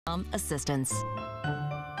assistance.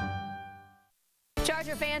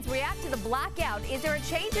 Charger fans react to the blackout. Is there a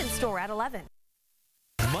change in store at 11?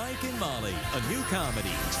 Mike and Molly, a new comedy.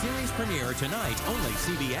 Series premiere tonight, only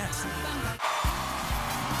CBS.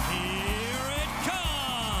 Here it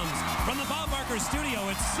comes! From the Bob Barker studio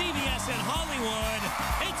at CBS in Hollywood,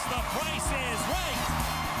 it's The Price is Right.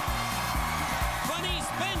 Bernice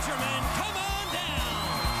Benjamin, come on down!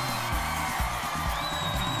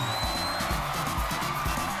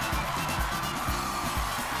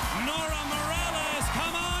 Nora Morales,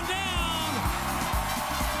 come on down!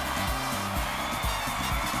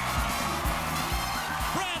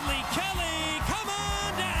 Bradley Kelly, come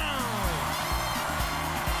on down!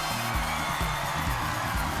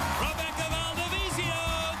 Rebecca Valdivizio,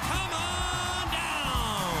 come on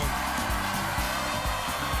down!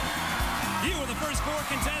 You are the first 4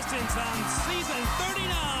 contestants on season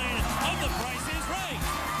 39 of The Price is Right.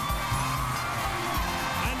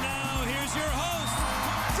 And now here's your host,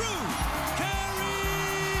 Drew Carey!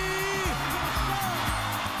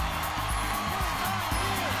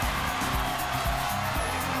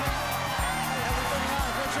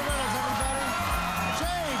 What's your winners, everybody?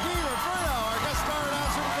 J.D. Roberto, our guest star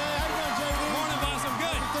announcer today. How you doing, J.D.? Morning, boss. I'm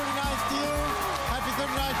good. Happy 39th to you. Happy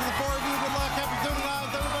 39th to the 4 of you. Good luck. Happy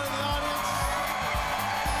 39th, everybody in the audience.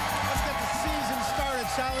 Let's get the season started,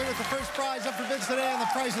 shall we, with the first prize up for bids today, and The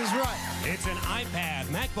Price is Right. It's an iPad,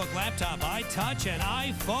 MacBook laptop, iTouch, and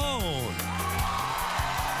iPhone.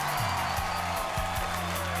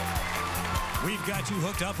 We've got you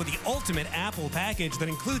hooked up with the ultimate Apple package that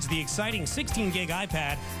includes the exciting 16-gig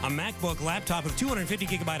iPad, a MacBook laptop with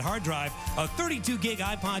 250-gigabyte hard drive, a 32-gig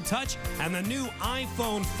iPod Touch, and the new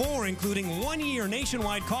iPhone 4, including 1-year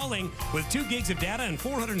nationwide calling with 2 gigs of data and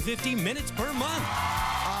 450 minutes per month.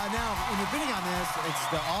 Now, when you're bidding on this,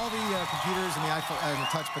 it's all the computers and the iPhone and the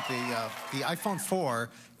Touch, but the iPhone 4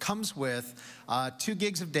 comes with 2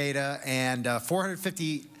 gigs of data and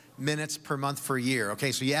 450 minutes per month for a year.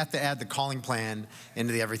 Okay, so you have to add the calling plan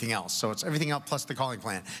into the everything else. So it's everything else plus the calling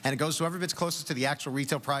plan. And it goes to whoever bids closest to the actual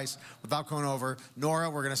retail price without going over. Nora,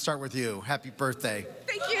 we're going to start with you. Happy birthday.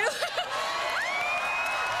 Thank you.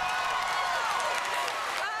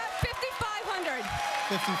 5,500.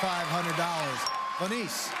 $5,500.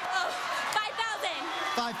 Bernice. Oh, 5,000.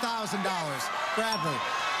 $5,000. Bradley.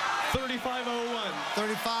 3501.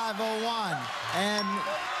 $3,501. And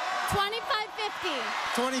 2550.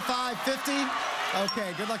 $2,550.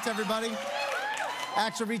 Okay, good luck to everybody.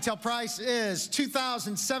 Actual retail price is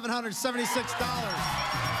 $2,776. What's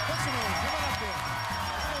your name? Come on up here.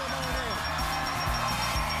 Still know her name.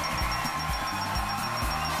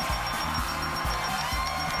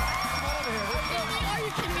 Come on over here. Are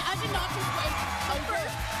you kidding me? I did not just wait.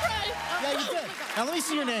 Yeah, you did. Now let me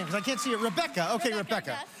see your name because I can't see it. Rebecca. Okay,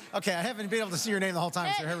 Rebecca. Yes. Okay, I haven't been able to see your name the whole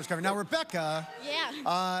time, so your hair was covered. Now, Rebecca.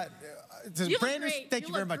 Yeah. You brand new. Thank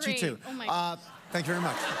you very much. You too. Oh my God. Thank you very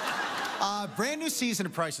much. Brand new season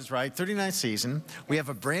of Price is Right, 39th season. We have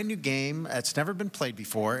a brand new game that's never been played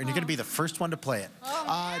before, and you're going to be the first one to play it. Oh,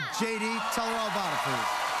 yeah. JD, tell her all about it, please.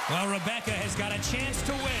 Well, Rebecca has got a chance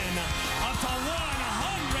to win up to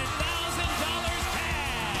 $100,000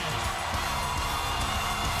 cash.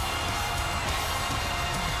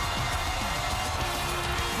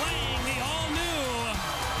 Playing the all-new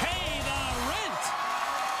Pay the Rent.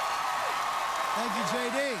 Thank you,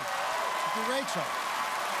 JD. Thank you, Rachel.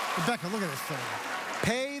 Rebecca, look at this thing.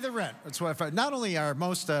 Pay the Rent. That's what not only our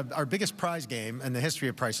biggest prize game in the history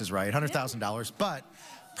of Price is Right, $100,000, but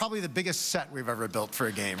probably the biggest set we've ever built for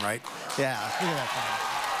a game, right? Yeah, look at that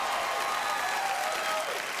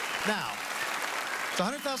thing. Now, it's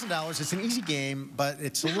 $100,000. It's an easy game, but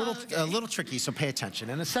it's a little tricky, so pay attention.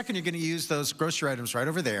 In a second, you're going to use those grocery items right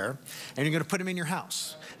over there, and you're going to put them in your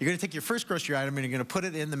house. You're going to take your first grocery item, and you're going to put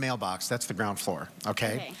it in the mailbox. That's the ground floor,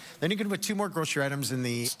 okay? Then you're going to put 2 more grocery items in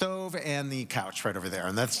the stove and the couch right over there,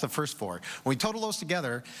 and that's the first 4. When we total those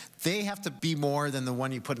together, they have to be more than the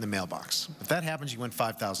one you put in the mailbox. If that happens, you win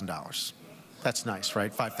 $5,000. That's nice,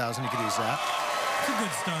 right? $5,000, you could use that. It's a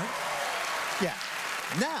good start. Yeah.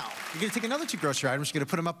 Now, you're going to take another 2 grocery items, you're going to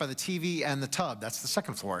put them up by the TV and the tub. That's the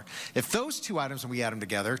second floor. If those 2 items, when we add them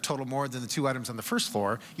together, total more than the 2 items on the first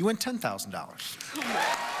floor, you win $10,000.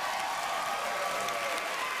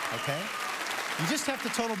 Okay? You just have to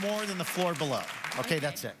total more than the floor below. Okay,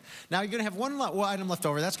 that's it. Now, you're going to have one item left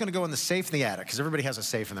over. That's going to go in the safe in the attic, because everybody has a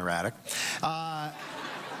safe in their attic.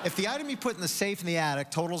 If the item you put in the safe in the attic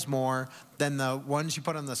totals more than the ones you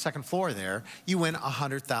put on the second floor there, you win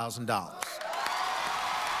 $100,000.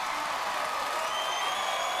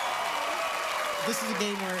 this is a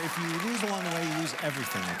game where if you lose along the way, you lose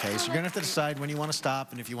everything, okay? So you're going to have to decide when you want to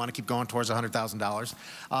stop and if you want to keep going towards $100,000.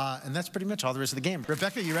 And that's pretty much all there is to the game.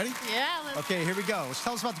 Rebecca, you ready? Yeah, let's... Okay, here we go.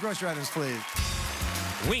 Tell us about the grocery items, please.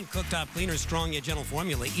 Wink Cooktop Cleaner's strong yet gentle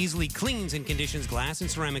formula easily cleans and conditions glass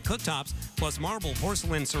and ceramic cooktops, plus marble,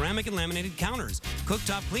 porcelain, ceramic, and laminated counters.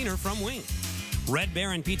 Cooktop Cleaner from Wink. Red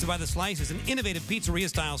Baron Pizza by the Slice is an innovative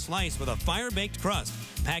pizzeria-style slice with a fire-baked crust,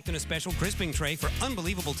 packed in a special crisping tray for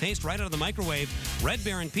unbelievable taste right out of the microwave. Red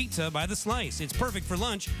Baron Pizza by the Slice. It's perfect for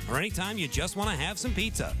lunch or anytime you just want to have some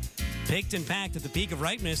pizza. Picked and packed at the peak of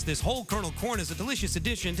ripeness, this whole kernel corn is a delicious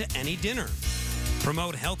addition to any dinner.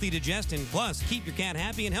 Promote healthy digestion, plus keep your cat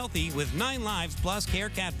happy and healthy with 9 Lives Plus Care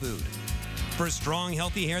cat food. For strong,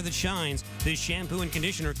 healthy hair that shines, this shampoo and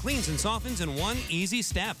conditioner cleans and softens in one easy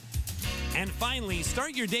step. And finally,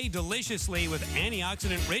 start your day deliciously with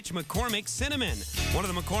antioxidant-rich McCormick Cinnamon, one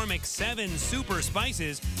of the McCormick 7 super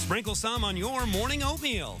spices. Sprinkle some on your morning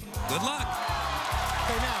oatmeal. Good luck.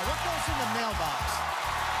 Okay, now, what goes in the mailbox?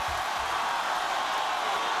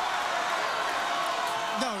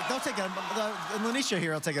 No, don't take it. Lanisha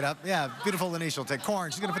here will take it up. Yeah, beautiful Lanisha will take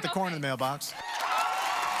corn. She's going to put the corn in the mailbox.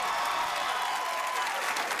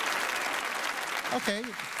 Okay,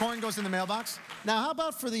 corn goes in the mailbox. Now, how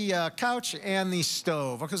about for the couch and the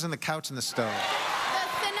stove? What goes in the couch and the stove?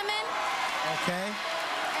 The cinnamon. Okay.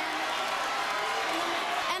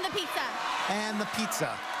 And the pizza. And the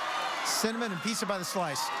pizza. Cinnamon and pizza by the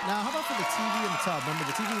slice. Now, how about for the TV and the tub? Remember,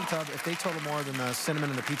 the TV and the tub, if they total more than the cinnamon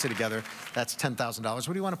and the pizza together, that's $10,000. What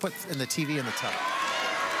do you want to put in the TV and the tub?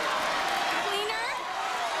 Cleaner.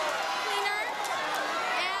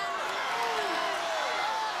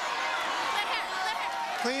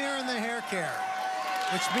 Cleaner and the hair care,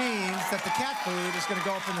 which means that the cat food is going to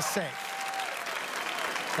go up in the safe.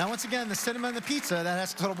 Now, once again, the cinnamon and the pizza, that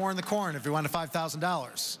has to total more than the corn if you want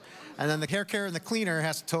 $5,000. And then the hair care and the cleaner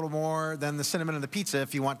has to total more than the cinnamon and the pizza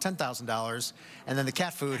if you want $10,000. And then the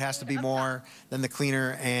cat food has to be more than the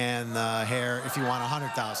cleaner and the hair if you want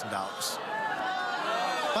 $100,000.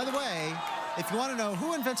 By the way, if you want to know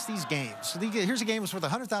who invents these games, so here's a game that's worth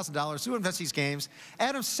 $100,000. Who invents these games?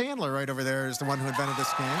 Adam Sandler right over there is the one who invented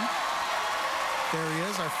this game. There he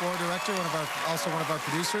is, our floor director, also one of our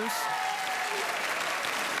producers.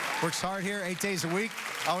 Works hard here, 8 days a week.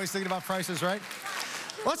 Always thinking about prices, right?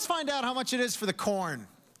 Let's find out how much it is for the corn.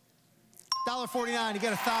 $1.49, you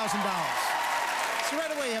get $1,000. So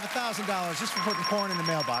right away you have $1,000 just for putting corn in the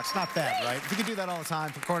mailbox. Not bad, right? If you could do that all the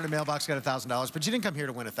time, put corn in the mailbox, you got $1,000. But you didn't come here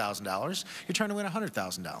to win $1,000. You're trying to win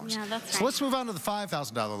 $100,000. Yeah, that's right. So let's move on to the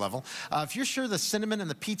 $5,000 level. If you're sure the cinnamon and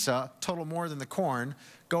the pizza total more than the corn,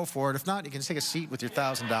 go for it. If not, you can take a seat with your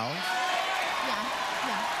 $1,000. Yeah.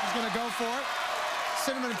 He's gonna go for it.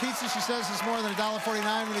 Cinnamon and pizza, she says, is more than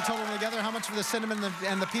 $1.49 when they total them together. How much for the cinnamon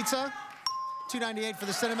and the pizza? $2.98 for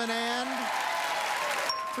the cinnamon and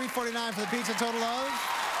 $3.49 for the pizza, total of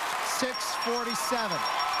 $6.47.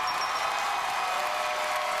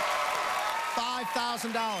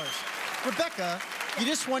 $5,000. Rebecca, you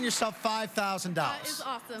just won yourself $5,000. That is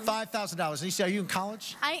awesome. $5,000. And you say, are you in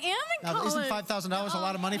college? I am in college. Isn't $5,000 a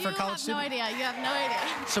lot of money for a college student? You have no idea. You have no idea.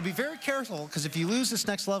 So be very careful, because if you lose this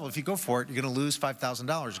next level, if you go for it, you're going to lose $5,000.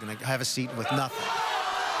 You're going to have a seat with nothing.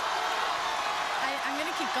 I'm going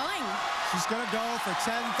to keep going. She's going to go for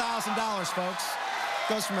 $10,000, folks.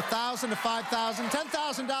 Goes from $1,000 to $5,000.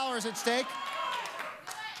 $10,000 at stake.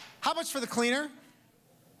 How much for the cleaner?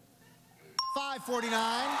 $5.49.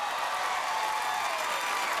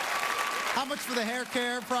 How much for the hair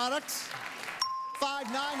care products? $5.99.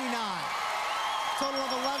 Total of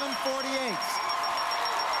 $11.48.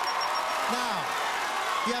 Now,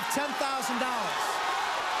 you have $10,000.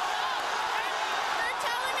 They're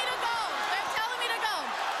telling me to go. They're telling me to go.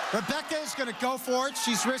 Rebecca is going to go for it.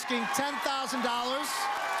 She's risking $10,000.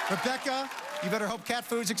 Rebecca, you better hope cat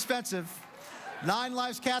food's expensive. 9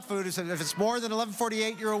 Lives cat food. If it's more than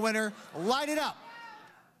 $11.48, you're a winner. Light it up.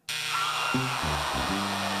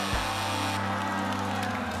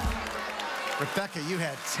 Rebecca, you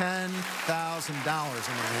had $10,000 in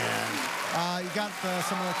your hand. You got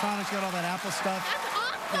some electronics, you got all that Apple stuff. That's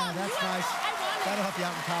awesome. Yeah, that's nice. I want it. That'll help you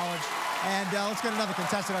out in college. And let's get another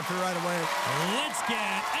contestant up here right away. Let's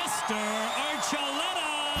get Esther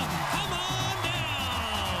Archuleta. Come on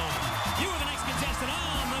down. You are the next contestant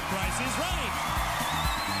on The Price is Right.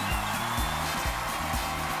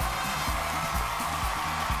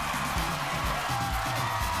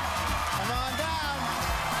 Come on down.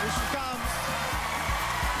 Here she comes.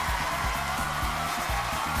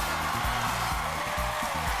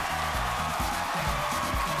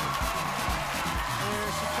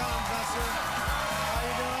 Here she comes, Esther. How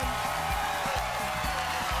you doing?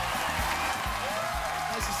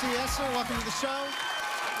 Lester, welcome to the show.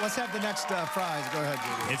 Let's have the next prize. Go ahead,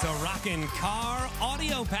 Judy. It's a rockin' car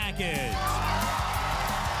audio package.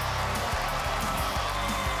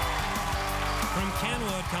 From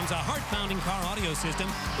Kenwood comes a heart-pounding car audio system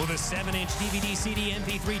with a 7-inch DVD, CD,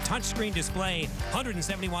 MP3 touchscreen display,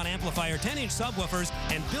 170-watt amplifier, 10-inch subwoofers,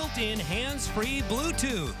 and built-in hands-free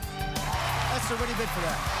Bluetooth. Lester, what do you bid for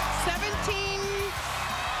that?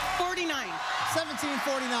 $17.49.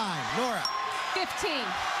 $17.49. Nora? 15.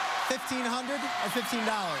 $1,500 or $15?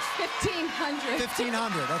 $1,500.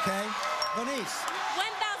 $1,500, okay. Moniz?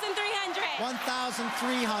 1,300.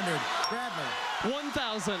 1,300. Bradley?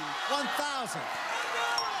 1,000. 1,000.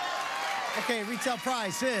 Okay, retail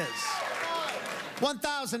price is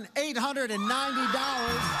 $1,890.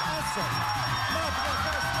 Lester.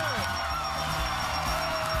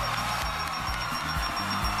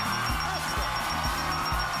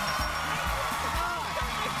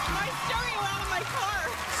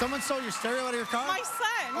 Someone stole your stereo out of your car? My son.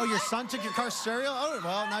 Oh, your son took your car stereo? Oh,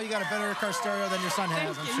 well, now you got a better car stereo than your son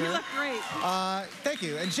has, I'm sure. You look great. Thank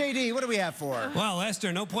you. And JD, what do we have for? Well,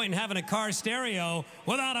 Esther, no point in having a car stereo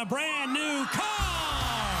without a brand new car.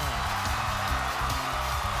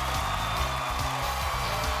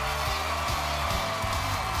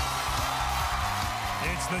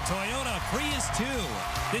 It's the Toyota Prius 2.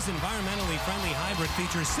 This environmentally friendly hybrid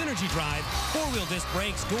features Synergy Drive, four-wheel disc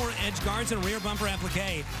brakes, door edge guards, and rear bumper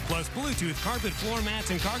applique, plus Bluetooth, carpet floor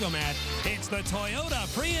mats, and cargo mat. It's the Toyota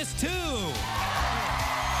Prius 2. Hey,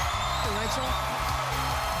 Rachel.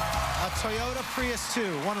 A Toyota Prius 2,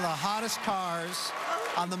 one of the hottest cars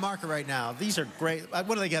on the market right now. These are great. What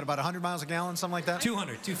do they get, about 100 miles a gallon, something like that?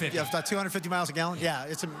 200, 250. Yeah, about 250 miles a gallon? Yeah,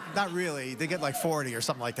 it's not really. They get like 40 or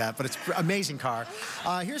something like that, but it's an amazing car.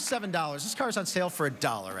 Here's $7. This car's on sale for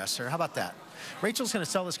 $1, Esther. How about that? Rachel's going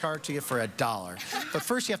to sell this car to you for $1. But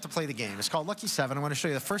first you have to play the game. It's called Lucky 7. I want to show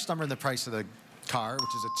you the first number in the price of the car, which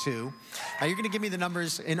is a 2. Now you're going to give me the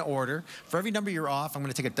numbers in order. For every number you're off, I'm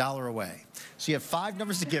going to take $1 away. So you have 5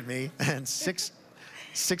 numbers to give me and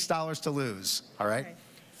 $6 to lose, all right? Okay.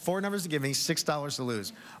 4 numbers to give me, $6 to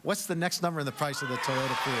lose. What's the next number in the price of the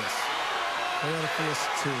Toyota Prius? Toyota Prius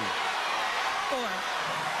 2.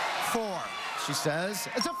 4. 4, she says.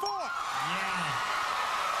 It's a 4! Yeah.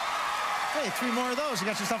 Hey, 3 more of those. You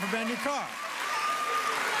got yourself a brand new car.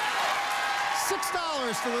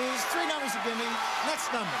 $6 to lose, 3 numbers to give me.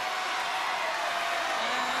 Next number.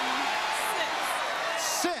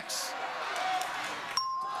 6.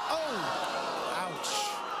 Oh, ouch.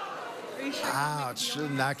 Ouch.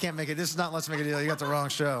 No, I can't make it. This is not Let's Make a Deal. You got the wrong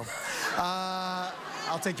show.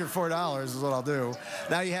 I'll take your $4 is what I'll do.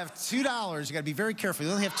 Now you have $2. You got to be very careful.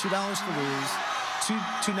 You only have $2 to lose,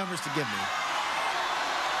 two numbers to give me.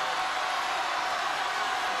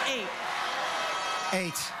 8.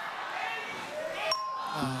 8.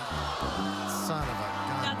 Son of a gun.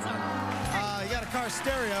 That's all right. You got a car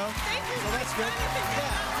stereo. Thank you. So that's good.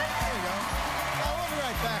 Yeah, there you go. We'll be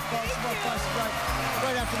right back, folks. More Price is Right.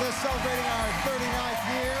 Right after this, celebrating our 39th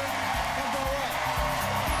year. Come go away.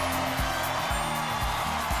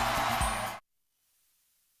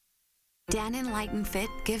 Dan Enlighten Fit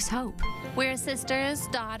gives hope. We're sisters,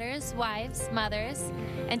 daughters, wives, mothers,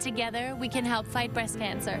 and together we can help fight breast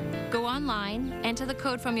cancer. Go online, enter the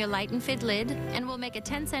code from your Light and Fit lid, and we'll make a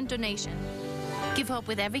 10-cent donation. Give hope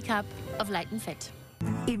with every cup of Light and Fit.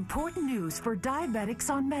 Important news for diabetics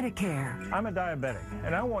on Medicare. I'm a diabetic,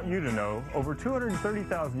 and I want you to know over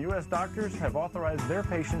 230,000 U.S. doctors have authorized their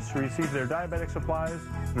patients to receive their diabetic supplies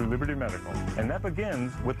through Liberty Medical. And that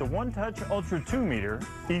begins with the One Touch Ultra 2 meter,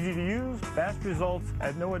 easy to use, fast results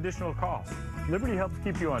at no additional cost. Liberty helps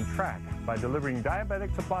keep you on track by delivering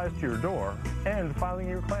diabetic supplies to your door and filing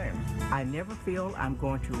your claims. I never feel I'm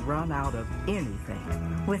going to run out of anything.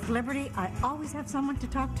 With Liberty, I always have someone to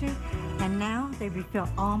talk to, and now they refill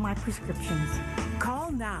all my prescriptions.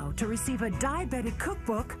 Call now to receive a diabetic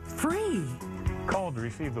cookbook free. Call to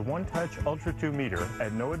receive the One Touch Ultra 2 meter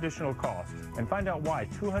at no additional cost and find out why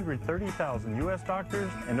 230,000 U.S. doctors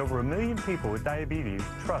and over 1 million people with diabetes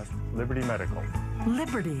trust Liberty Medical.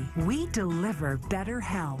 Liberty, we deliver better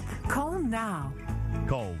health. Call now.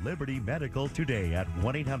 Call Liberty Medical today at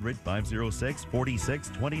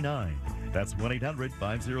 1-800-506-4629. That's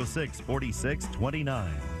 1-800-506-4629.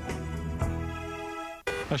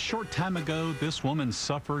 A short time ago, this woman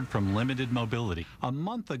suffered from limited mobility. A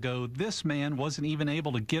month ago, this man wasn't even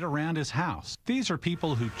able to get around his house. These are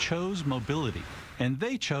people who chose mobility, and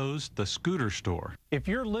they chose the Scooter Store. If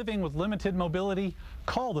you're living with limited mobility,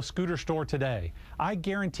 call the Scooter Store today. I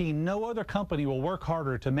guarantee no other company will work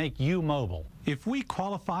harder to make you mobile. If we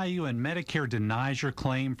qualify you and Medicare denies your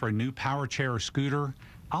claim for a new power chair or scooter,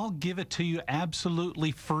 I'll give it to you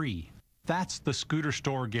absolutely free. That's the Scooter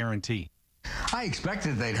Store guarantee. I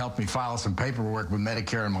expected they'd help me file some paperwork with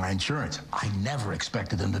Medicare and my insurance. I never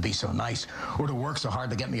expected them to be so nice or to work so hard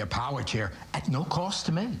to get me a power chair at no cost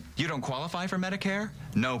to me. You don't qualify for Medicare?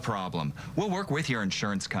 No problem. We'll work with your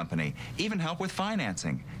insurance company, even help with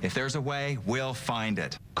financing. If there's a way, we'll find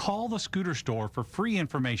it. Call the Scooter Store for free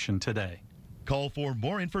information today. Call for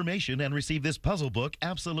more information and receive this puzzle book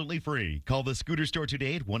absolutely free. Call the Scooter Store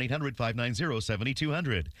today at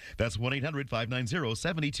 1-800-590-7200. That's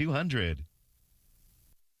 1-800-590-7200.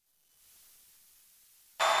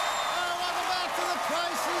 Welcome back to The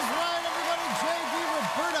Price is Right, everybody. J.D.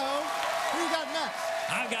 Roberto, who you got next?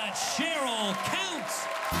 I've got Cheryl Counts.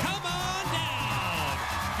 Come on down.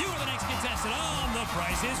 You are the next contestant on The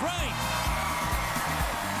Price is Right.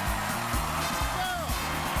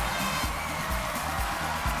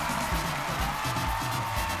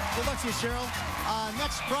 Good luck to you, Cheryl.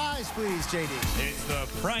 Next prize, please, J.D. It's the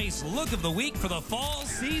Price Look of the Week for the fall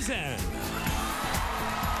season.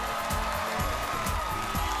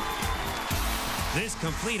 This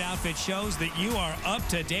complete outfit shows that you are up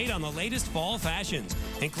to date on the latest fall fashions.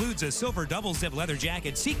 Includes a silver double-zip leather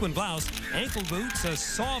jacket, sequin blouse, ankle boots, a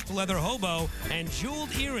soft leather hobo, and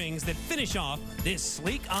jeweled earrings that finish off this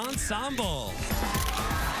sleek ensemble.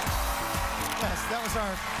 Yes, that was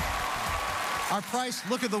our Price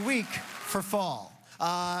Look of the Week for fall.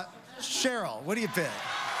 Cheryl, what do you bid?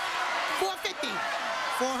 $450.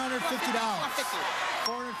 $450.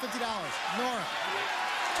 $450. Nora?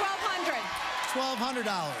 $1,200. $1,200.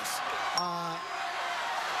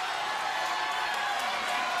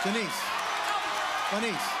 Denise?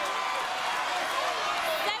 Denise?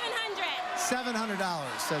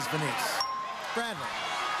 $700, says Denise. Bradley?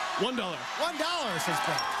 $1. $1, says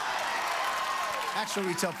Bradley. Actual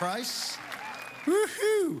retail price?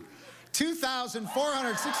 Woohoo!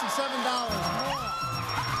 $2,467. Nora?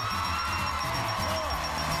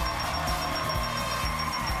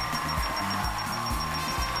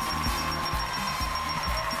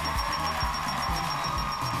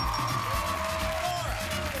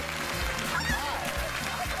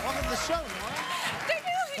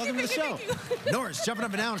 Welcome to the show. Nora's jumping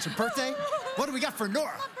up and down. It's her birthday. What do we got for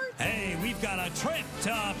Nora? Hey, we've got a trip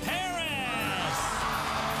to Paris.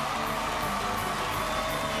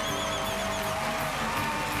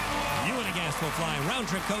 You and a guest will fly a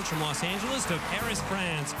round-trip coach from Los Angeles to Paris,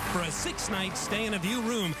 France for a 6-night stay in a view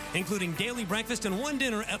room, including daily breakfast and one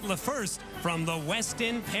dinner at Le First from the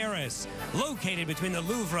Westin Paris. Located between the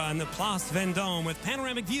Louvre and the Place Vendôme with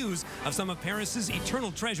panoramic views of some of Paris's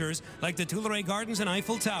eternal treasures like the Tuileries Gardens and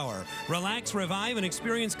Eiffel Tower. Relax, revive, and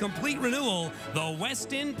experience complete renewal, the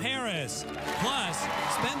Westin Paris. Plus,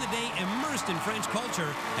 spend the day immersed in French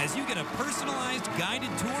culture as you get a personalized guided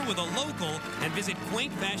tour with a local and visit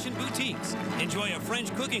quaint fashion boutiques. Enjoy a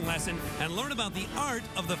French cooking lesson and learn about the art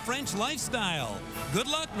of the French lifestyle. Good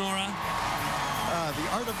luck, Nora. The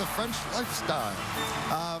art of the French lifestyle.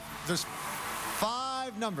 There's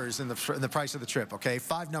 5 numbers in the price of the trip, okay?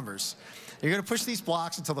 5 numbers. You're going to push these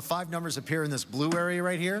blocks until the 5 numbers appear in this blue area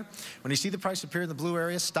right here. When you see the price appear in the blue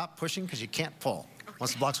area, stop pushing because you can't pull. Okay.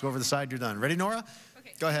 Once the blocks go over the side, you're done. Ready, Nora?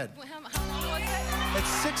 Okay. Go ahead. How long was it? It's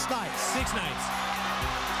 6 nights. 6 nights.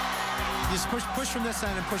 Just push from this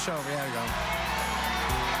end and push over. There you go.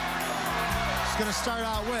 It's going to start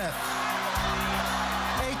out with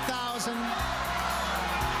 8,000.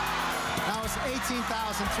 Now it's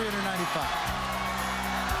 18,395.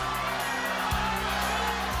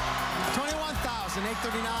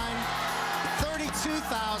 21,839.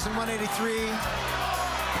 32,183.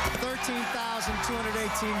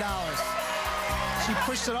 $13,218. She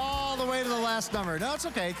pushed it all the way to the last number. No, it's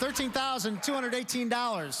okay.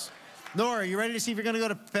 $13,218. Nora, you ready to see if you're going to go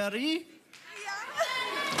to Paris? Yeah. You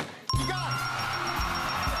got it.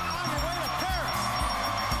 On your way to Paris.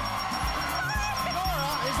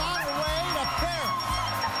 Nora is on her way to Paris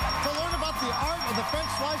to learn about the art of the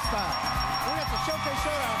French lifestyle. We got the Showcase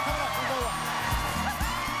Showdown coming up. We'll go up.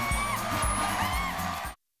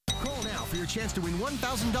 Call now for your chance to win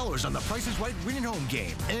 $1,000 on the Price is Right Win at Home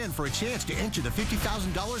game and for a chance to enter the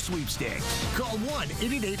 $50,000 sweepstakes. Call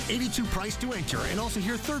 1-888-82-PRICE to enter and also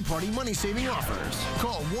hear third-party money-saving offers.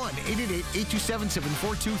 Call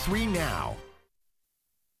 1-888-827-7423 now.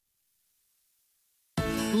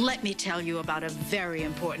 Let me tell you about a very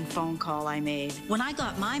important phone call I made. When I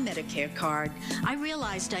got my Medicare card, I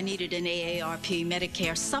realized I needed an AARP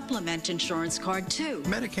Medicare Supplement Insurance card too.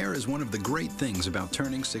 Medicare is one of the great things about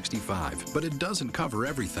turning 65, but it doesn't cover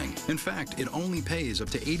everything. In fact, it only pays up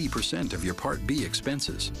to 80% of your Part B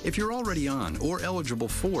expenses. If you're already on or eligible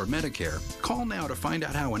for Medicare, call now to find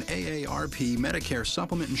out how an AARP Medicare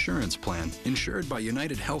Supplement Insurance plan, insured by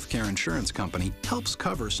United Healthcare Insurance Company, helps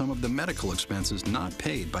cover some of the medical expenses not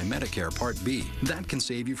paid by Medicare Part B. That can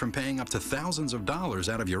save you from paying up to thousands of dollars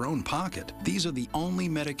out of your own pocket. These are the only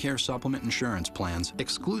Medicare supplement insurance plans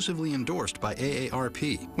exclusively endorsed by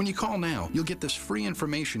AARP. When you call now, you'll get this free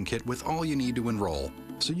information kit with all you need to enroll,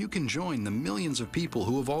 so you can join the millions of people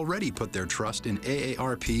who have already put their trust in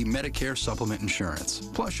AARP Medicare Supplement Insurance.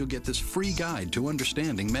 Plus, you'll get this free guide to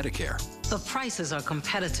understanding Medicare. The prices are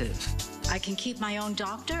competitive. I can keep my own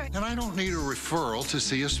doctor, and I don't need a referral to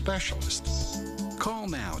see a specialist. Call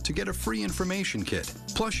now to get a free information kit.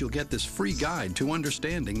 Plus, you'll get this free guide to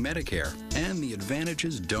understanding Medicare. And the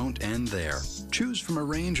advantages don't end there. Choose from a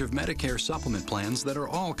range of Medicare supplement plans that are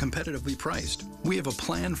all competitively priced. We have a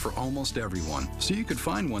plan for almost everyone, so you could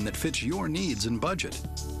find one that fits your needs and budget.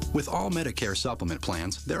 With all Medicare supplement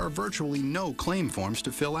plans, there are virtually no claim forms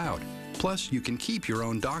to fill out. Plus, you can keep your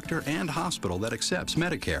own doctor and hospital that accepts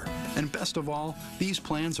Medicare. And best of all, these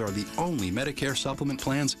plans are the only Medicare supplement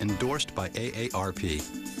plans endorsed by AARP.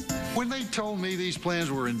 When they told me these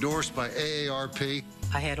plans were endorsed by AARP,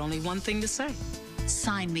 I had only one thing to say.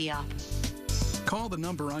 Sign me up. Call the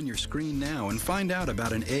number on your screen now and find out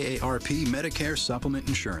about an AARP Medicare Supplement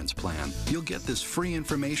Insurance Plan. You'll get this free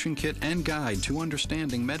information kit and guide to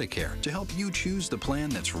understanding Medicare to help you choose the plan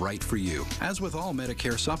that's right for you. As with all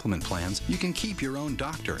Medicare supplement plans, you can keep your own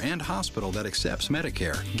doctor and hospital that accepts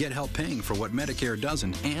Medicare, get help paying for what Medicare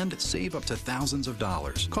doesn't, and save up to thousands of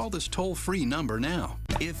dollars. Call this toll-free number now.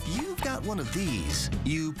 If you've got one of these,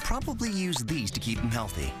 you probably use these to keep them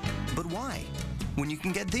healthy. But why? When you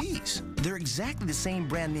can get these. They're exactly the same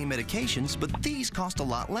brand name medications, but these cost a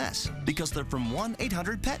lot less because they're from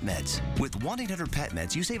 1-800-PET-MEDS. With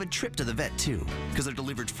 1-800-PET-MEDS, you save a trip to the vet too, because they're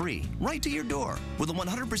delivered free, right to your door, with a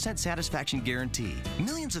 100% satisfaction guarantee.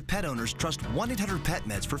 Millions of pet owners trust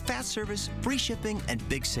 1-800-PET-MEDS for fast service, free shipping, and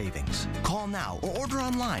big savings. Call now or order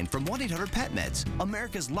online from 1-800-PET-MEDS,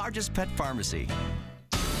 America's largest pet pharmacy.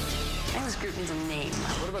 This group needs a name.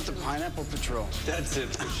 What about the Pineapple Patrol? That's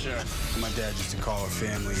it for sure. My dad used to call our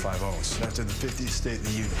family 5-0s after the 50th State of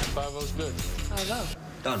the Union. 5-0's good. 5-0.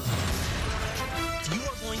 Done. If you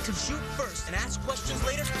are going to shoot first and ask questions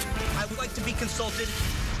later, I would like to be consulted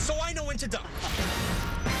so I know when to duck.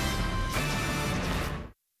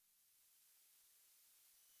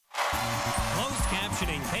 Closed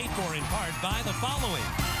captioning paid for in part by the following.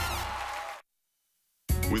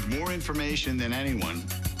 With more information than anyone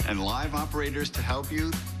and live operators to help you,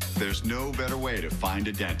 there's no better way to find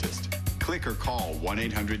a dentist. Click or call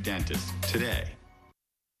 1-800-DENTIST today.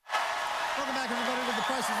 Welcome back, everybody, to The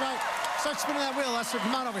Price is Right. Start spinning that wheel, Lester.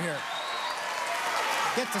 Come on over here.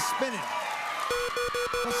 Get to spinning.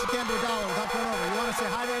 Plus, you can't do $1 without going over. You want to say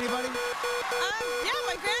hi to anybody? Yeah,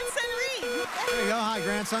 my grandson Reed. There you go. Hi,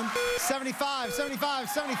 grandson. 75, 75,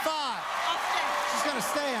 75. She's going to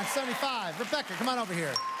stay on 75. Rebecca, come on over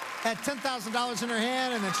here. Had $10,000 in her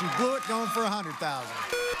hand, and then she blew it going for $100,000. Are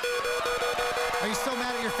you still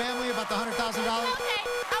mad at your family about the $100,000? Okay,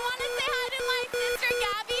 I want to say hi to my sister,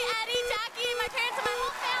 Gabby, Eddie, Jackie, my parents, and my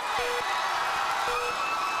whole family.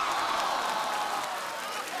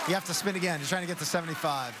 You have to spin again. You're trying to get to 75.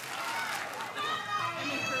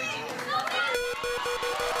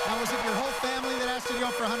 Now, was it your whole family that asked you to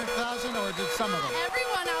go for $100,000, or did some of them?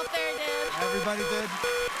 Everyone out there did. Everybody did?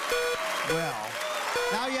 Well,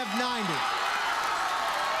 now you have 90.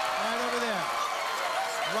 Right over there.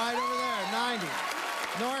 Right over there, 90.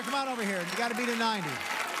 Nora, come on over here. You got to beat a 90.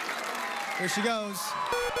 Here she goes.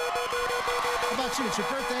 How about you? It's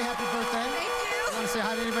your birthday. Happy birthday. Thank you. You want to say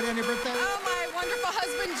hi to anybody on your birthday? Oh, my wonderful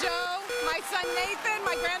husband, Joe, my son, Nathan,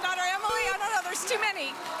 my granddaughter, Emily. I don't know. There's too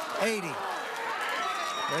many. 80.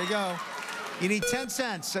 There you go. You need 10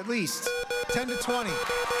 cents at least. 10 to 20.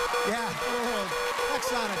 Yeah.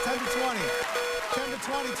 Next on it. 10 to 20. 10 to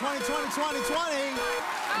 20. 20, 20, 20, 20.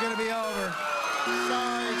 You're going to be over.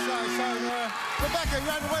 Sorry, Nora. Rebecca,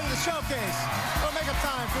 you're on your way to the showcase. We'll make up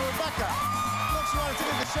time for Rebecca. Folks, you want to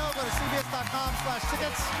ticket the show, go to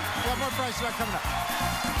cbs.com/tickets. We'll have more Price is Right coming up.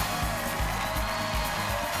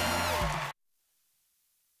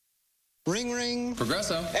 Ring, ring.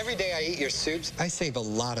 Progresso. Every day I eat your soups, I save a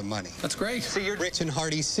lot of money. That's great. See, your rich and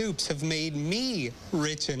hearty soups have made me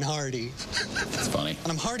rich and hearty. That's funny.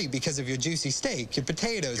 And I'm hearty because of your juicy steak, your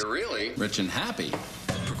potatoes. You're really rich and happy.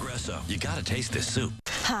 espresso. You gotta taste this soup.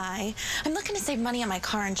 Hi, I'm looking to save money on my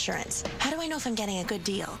car insurance. How do I know if I'm getting a good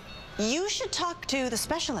deal? You should talk to the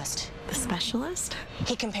specialist. The specialist?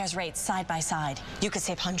 He compares rates side by side. You could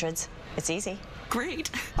save hundreds. It's easy. Great.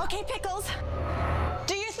 Okay, Pickles.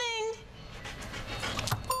 Do your thing.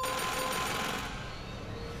 Oh,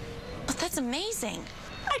 that's amazing.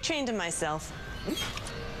 I trained him myself.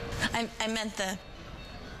 I meant the...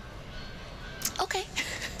 Okay.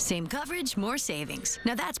 Same coverage, more savings.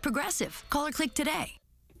 Now that's Progressive. Call or click today.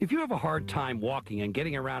 If you have a hard time walking and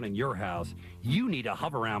getting around in your house, you need a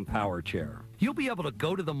Hover-Round power chair. You'll be able to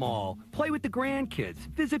go to the mall, play with the grandkids,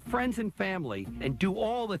 visit friends and family, and do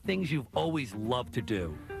all the things you've always loved to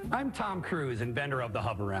do. I'm Tom Cruise, inventor of the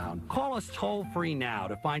Hover-Round. Call us toll-free now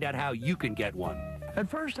to find out how you can get one. At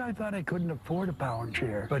first, I thought I couldn't afford a power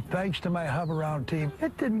chair, but thanks to my Hover-Round team,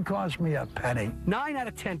 it didn't cost me a penny. 9 out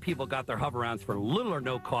of 10 people got their Hover-Rounds for little or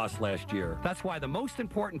no cost last year. That's why the most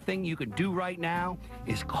important thing you can do right now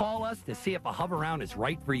is call us to see if a Hover-Round is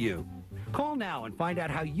right for you. Call now and find out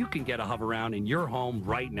how you can get a Hover-Round in your home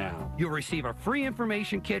right now. You'll receive a free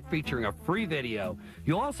information kit featuring a free video.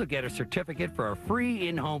 You'll also get a certificate for a free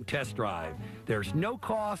in-home test drive. There's no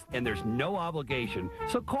cost and there's no obligation,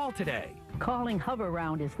 so call today. Calling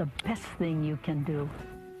Hover-Round is the best thing you can do.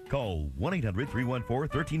 Call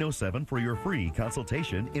 1-800-314-1307 for your free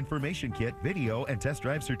consultation, information kit, video, and test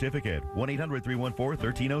drive certificate.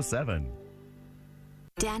 1-800-314-1307.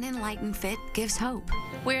 Dan Enlighten Fit gives hope.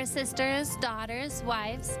 We're sisters, daughters,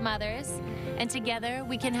 wives, mothers, and together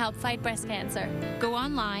we can help fight breast cancer. Go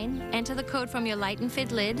online, enter the code from your Light and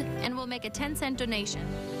Fit lid, and we'll make a 10-cent donation.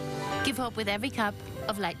 Give hope with every cup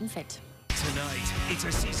of Light and Fit. Tonight, it's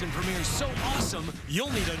a season premiere so awesome,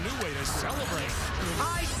 you'll need a new way to celebrate.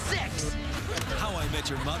 I-6! How I Met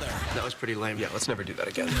Your Mother. That was pretty lame. Yeah, let's never do that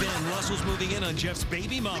again. Ben Russell's moving in on Jeff's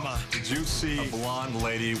baby mama. Did you see a blonde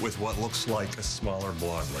lady with what looks like a smaller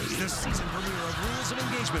blonde lady? The season premiere of Rules of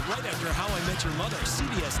Engagement right after How I Met Your Mother.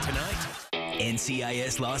 CBS tonight.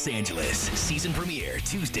 NCIS Los Angeles. Season premiere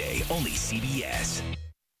Tuesday, only CBS.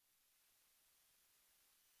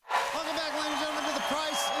 Welcome back, ladies and gentlemen, to The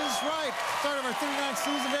Price is Right. Start of our 39th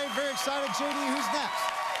season today. Very excited. JD, who's next?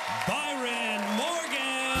 Byron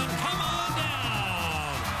Morgan, come on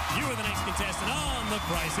down. You are the next contestant on The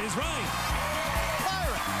Price is Right.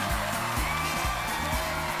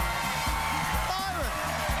 Byron,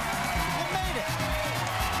 you made it.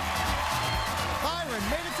 Byron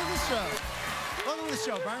made it to the show. Welcome to the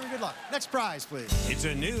show, Byron. Good luck. Next prize, please. It's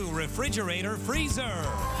a new refrigerator freezer.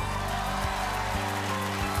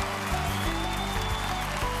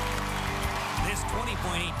 This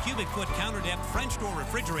 20.8 cubic foot counter depth French door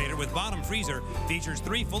refrigerator with bottom freezer features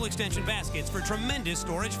 3 full extension baskets for tremendous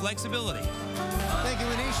storage flexibility. Thank you,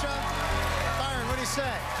 Lanisha. Byron, what do you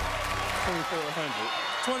say? $2,400.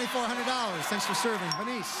 $2,400. Thanks for serving.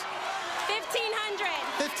 Venice. $1,500.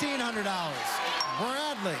 $1,500.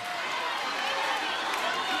 Bradley.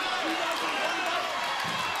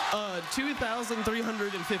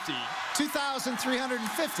 $2,350.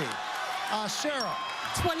 $2,350. Cheryl.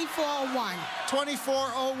 $2,401.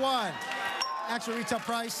 $2,401. Actual retail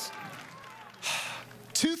price,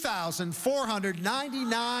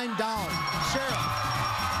 $2,499. Cheryl.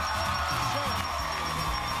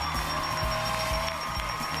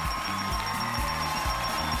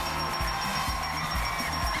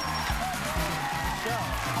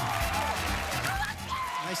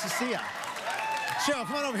 Nice to see you. Cheryl,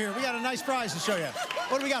 come on over here. We got a nice prize to show you.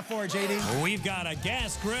 What do we got for her, JD? We've got a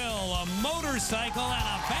gas grill, a motorcycle, and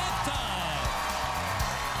a bathtub.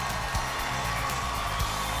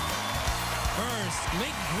 First,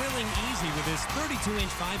 make grilling easy with this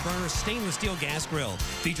 32-inch 5-burner stainless steel gas grill.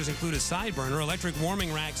 Features include a side burner, electric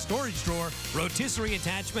warming rack, storage drawer, rotisserie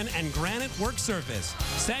attachment, and granite work surface.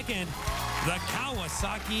 Second, the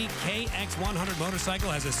Kawasaki KX100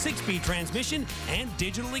 motorcycle has a 6-speed transmission and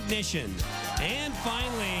digital ignition. And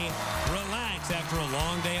finally, relax after a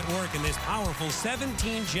long day at work in this powerful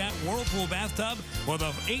 17-jet Whirlpool bathtub with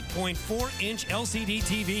a 8.4-inch LCD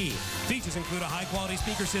TV. Features include a high-quality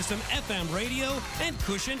speaker system, FM radio, and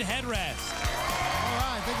cushioned headrest. All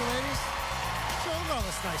right, thank you, ladies. So look at all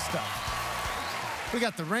this nice stuff. We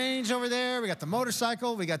got the range over there. We got the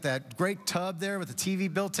motorcycle. We got that great tub there with the TV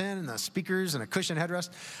built in and the speakers and a cushioned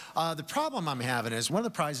headrest. The problem I'm having is one of the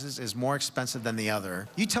prizes is more expensive than the other.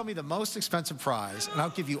 You tell me the most expensive prize, and I'll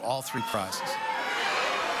give you all 3 prizes.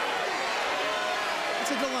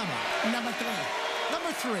 It's a dilemma. Number 3.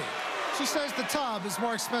 Number 3. She says the tub is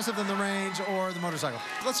more expensive than the range or the motorcycle.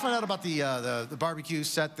 Let's find out about the barbecue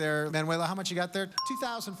set there. Manuela, how much you got there?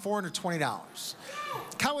 $2,420.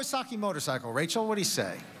 Kawasaki motorcycle. Rachel, what do you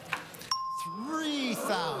say?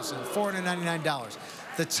 $3,499.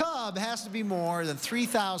 The tub has to be more than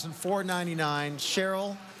 $3,499.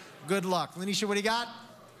 Cheryl, good luck. Lanisha, what do you got?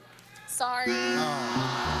 Sorry. That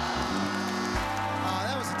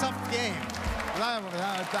was a tough game.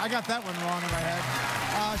 I got that one wrong in my head.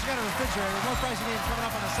 She got a refrigerator. More pricey games coming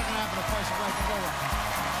up on the second half of the Price is Right. Go on.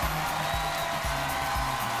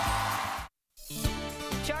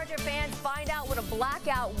 Charger fans find out what a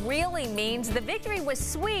blackout really means. The victory was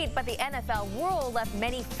sweet, but the NFL rule left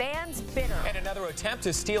many fans bitter. And another attempt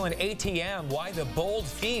to steal an ATM. Why the bold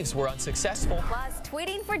thieves were unsuccessful. Plus,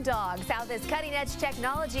 tweeting for dogs, how this cutting-edge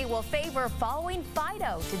technology will favor following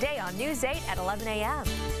Fido. Today on News 8 at 11 a.m.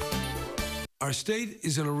 Our state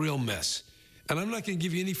is in a real mess, and I'm not going to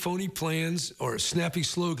give you any phony plans or snappy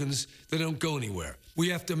slogans that don't go anywhere. We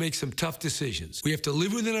have to make some tough decisions. We have to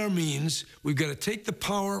live within our means. We've got to take the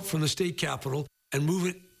power from the state capitol and move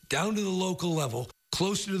it down to the local level,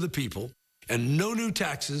 closer to the people, and no new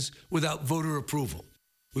taxes without voter approval.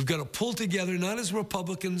 We've got to pull together, not as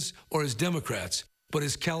Republicans or as Democrats, but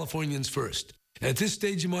as Californians first. At this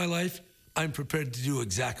stage of my life, I'm prepared to do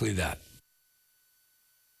exactly that.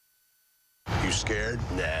 You scared?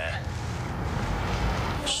 Nah.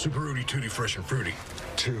 Super Rudy Tutti Fresh and Fruity.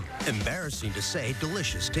 2. Embarrassing to say,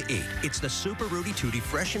 delicious to eat. It's the Super Rudy Tutti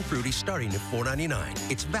Fresh and Fruity starting at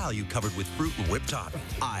 $4.99. It's value covered with fruit and whipped topping.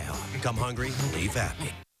 IHOP. Come hungry, leave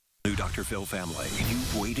happy. New Dr. Phil family,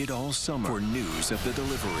 you've waited all summer for news of the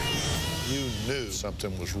delivery. You knew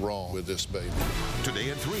something was wrong with this baby. Today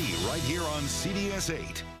at 3, right here on CBS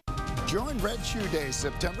 8. Join Red Shoe Day,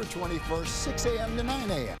 September 21st, 6 a.m. to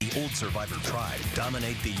 9 a.m. The old Survivor tribe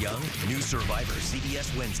dominate the young. New Survivor,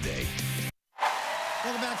 CBS Wednesday.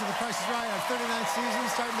 Welcome back to The Price is Right, our 39th season,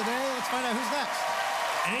 starting today. Let's find out who's next.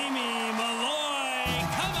 Amy Malloy,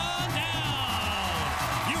 come on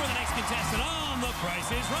down. You are the next contestant on The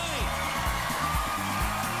Price is Right.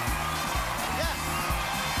 Yes.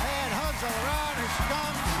 And hugs all around. Here she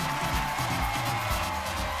comes.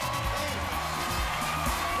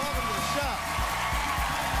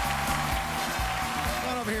 Come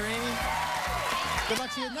on over here, Amy. Good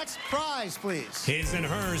luck to you. Next prize, please. His and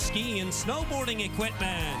her ski and snowboarding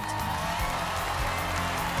equipment.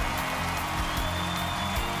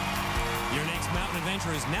 Your next mountain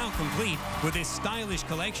adventure is now complete with this stylish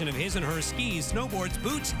collection of his and her skis, snowboards,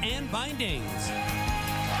 boots, and bindings.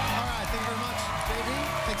 All right, thank you very much, JB.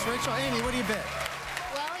 Thanks, Rachel. Amy, what do you bid?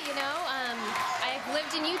 Well, you know, I've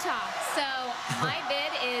lived in Utah, so my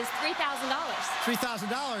bid is $3,000.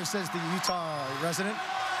 $3,000, says the Utah resident.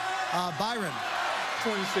 Byron.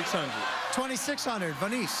 $2,600. $2,600.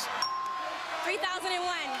 Vanice.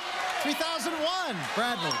 3,001. 3,001.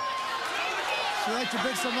 Bradley. She liked your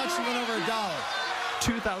bid so much she went over $1.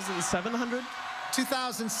 $2,700.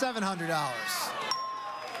 $2,700.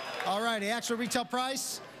 All righty, actual retail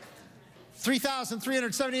price,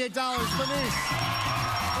 $3,378. Vanice.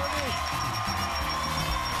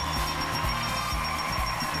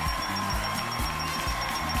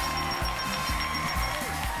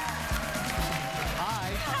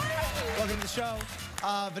 Welcome to the show.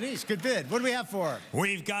 Vanice, good bid. What do we have for her?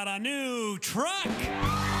 We've got a new truck.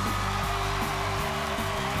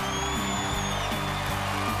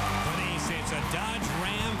 Vanice, it's a Dodge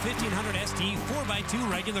Ram 1500 ST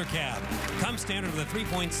 4x2 regular cab. Comes standard with a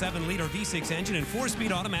 3.7-liter V6 engine and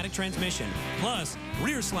 4-speed automatic transmission. Plus,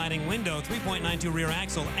 rear sliding window, 3.92 rear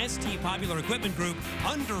axle, ST Popular Equipment Group,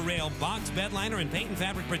 under rail box bed liner, and paint and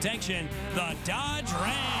fabric protection. The Dodge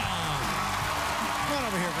Ram. Come on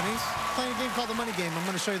over here, Vanice. Playing a game called the Money Game. I'm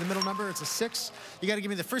going to show you the middle number. It's a 6. You got to give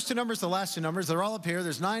me the first 2 numbers, the last 2 numbers. They're all up here.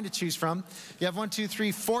 There's 9 to choose from. You have 1, 2,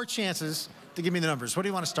 3, 4 chances to give me the numbers. What do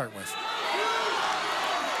you want to start with?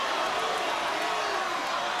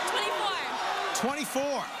 24.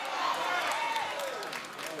 24.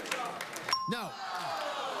 No.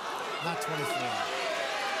 Not 24.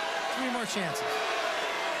 3 more chances.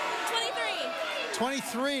 23.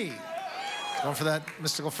 23. Going for that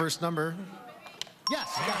mystical first number.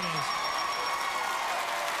 Yes, you got it.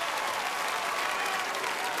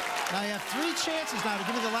 Now you have 3 chances now to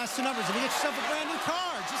give me the last 2 numbers, and you get yourself a brand new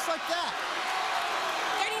car, just like that.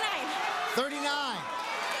 39. 39.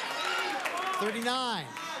 39.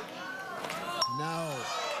 No.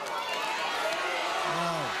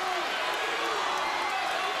 No.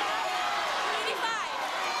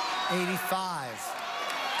 85. 85.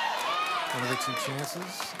 Another 2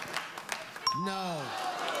 chances. No.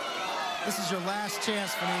 This is your last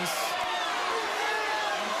chance, Vanice.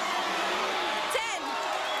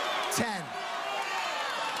 10. 10.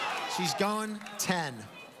 She's going 10.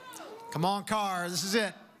 Come on, car. This is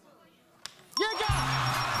it. You got it.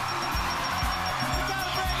 You got a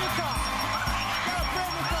brand new car.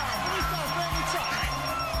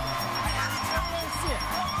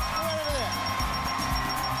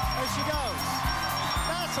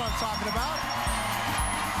 talking about.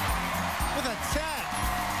 With a 10.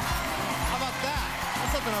 How about that?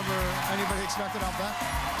 That's not the number anybody expected off that.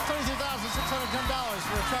 $22,610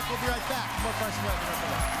 for a truck. We'll be right back. More Price is Right after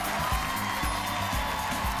that.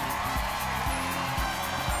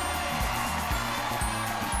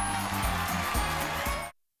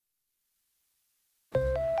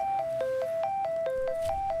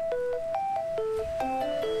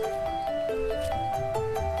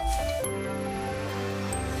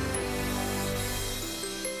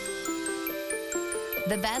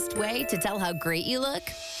 The best way to tell how great you look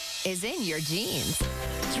is in your jeans.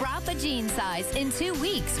 Drop a jean size in 2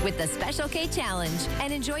 weeks with the Special K Challenge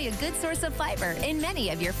and enjoy a good source of fiber in many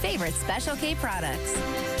of your favorite Special K products.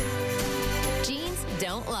 Jeans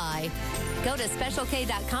don't lie. Go to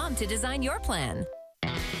specialk.com to design your plan.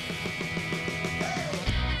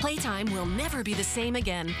 Playtime will never be the same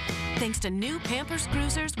again, thanks to new Pampers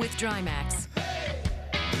Cruisers with Drymax.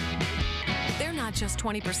 They're not just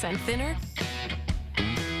 20% thinner,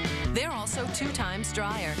 they're also 2 times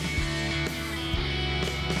drier.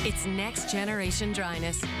 It's next generation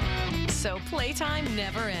dryness. So playtime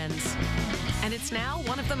never ends. And it's now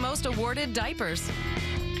one of the most awarded diapers.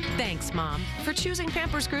 Thanks, Mom, for choosing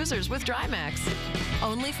Pampers Cruisers with Drymax.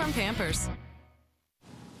 Only from Pampers.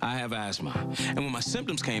 I have asthma, and when my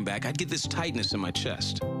symptoms came back, I'd get this tightness in my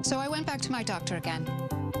chest. So I went back to my doctor again.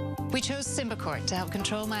 We chose Symbicort to help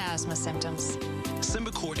control my asthma symptoms.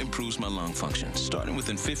 Symbicort improves my lung function, starting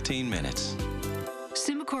within 15 minutes.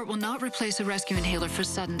 Symbicort will not replace a rescue inhaler for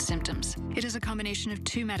sudden symptoms. It is a combination of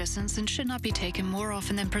 2 medicines and should not be taken more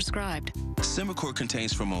often than prescribed. Symbicort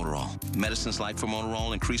contains formoterol. Medicines like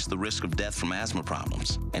formoterol increase the risk of death from asthma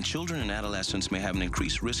problems, and children and adolescents may have an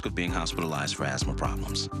increased risk of being hospitalized for asthma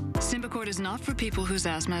problems. Symbicort is not for people whose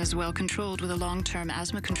asthma is well controlled with a long-term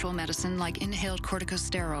asthma control medicine like inhaled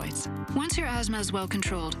corticosteroids. Once your asthma is well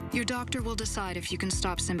controlled, your doctor will decide if you can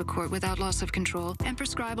stop Symbicort without loss of control and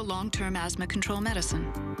prescribe a long-term asthma control medicine.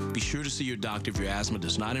 Be sure to see your doctor if your asthma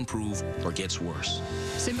does not improve or gets worse.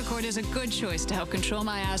 Symbicort is a good choice to help control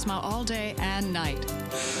my asthma all day and night.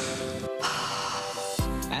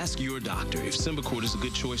 Ask your doctor if Symbicort is a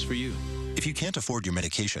good choice for you. If you can't afford your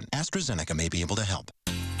medication, AstraZeneca may be able to help.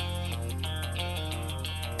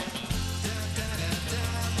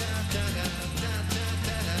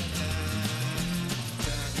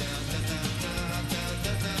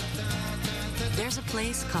 There's a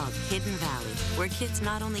place called Hidden Valley where kids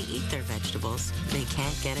not only eat their vegetables, they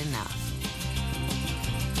can't get enough.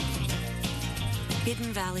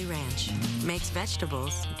 Hidden Valley Ranch makes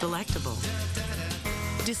vegetables delectable.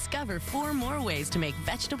 Discover 4 more ways to make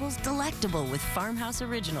vegetables delectable with Farmhouse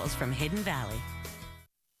Originals from Hidden Valley.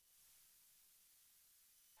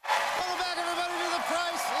 Welcome back, everybody, to The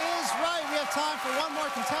Price is Right. We have time for one more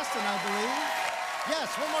contestant, I believe.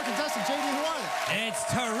 Yes, one more contestant. JD, who are they? It's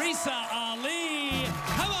Teresa Ali.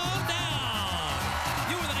 Come on down.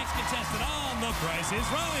 You are the next contestant on The Price is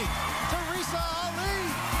Right. Teresa Ali.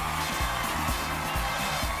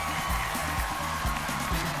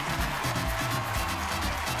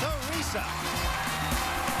 Teresa.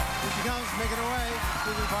 Here she comes, making her way.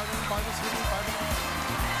 Excuse me, pardon.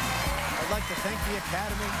 I'd like to thank the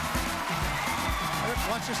Academy.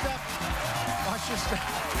 Watch your step. Watch your step.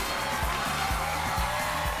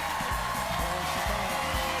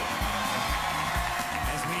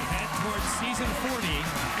 Towards season 40.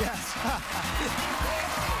 Yes.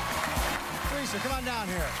 Teresa, come on down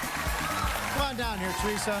here. Come on down here,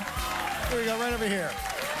 Teresa. Here we go, right over here.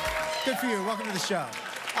 Good for you. Welcome to the show.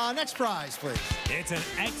 Next prize, please. It's an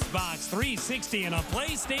Xbox 360 and a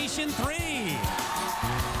PlayStation 3.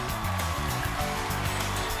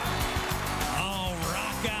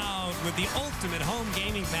 With the ultimate home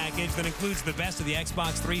gaming package that includes the best of the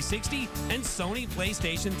Xbox 360 and Sony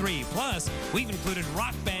PlayStation 3. Plus, we've included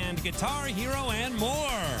Rock Band, Guitar Hero, and more.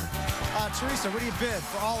 Teresa, what do you bid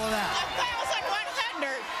for all of that? $1,100.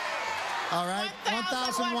 All right,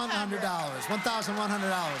 $1,100.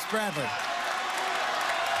 $1,100. Bradley.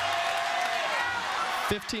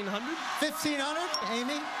 $1,500. $1,500.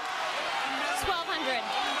 Amy. $1,200.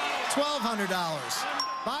 $1,200.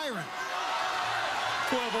 Byron.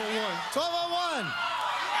 $1,201.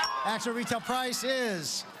 Actual retail price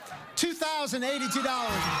is $2,082.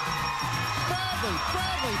 Bradley.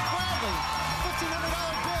 $1,500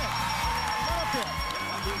 bid. Come up here.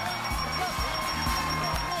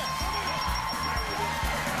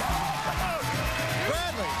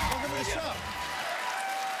 Bradley, welcome to the show.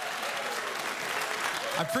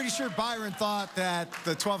 I'm pretty sure Byron thought that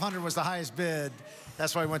the $1,200 was the highest bid.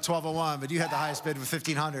 That's why we went 1201, but you had the highest bid with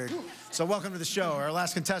 $1,500. So welcome to the show. Our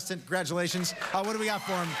last contestant, congratulations. What do we got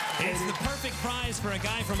for him? It's the perfect prize for a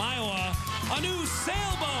guy from Iowa, a new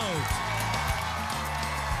sailboat.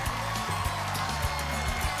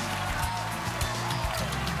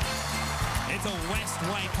 It's a West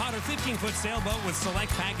White Potter 15-foot sailboat with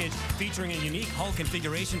select package featuring a unique hull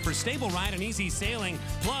configuration for stable ride and easy sailing,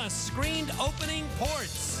 plus screened opening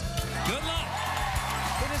ports. Good luck.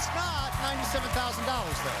 But it's not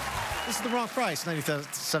 $97,000, though. This is the wrong price,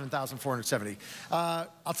 $97,470.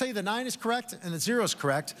 I'll tell you the 9 is correct and the 0 is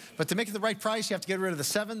correct, but to make it the right price, you have to get rid of the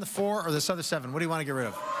 7, the 4, or this other 7. What do you want to get rid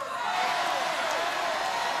of?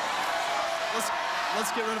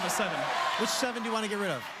 Let's get rid of a 7. Which 7 do you want to get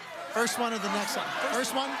rid of? First one or the next one?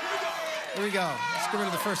 First one? Here we go. Let's get rid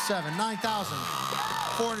of the first 7.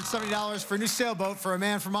 $9,470 for a new sailboat for a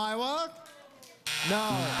man from Iowa? No.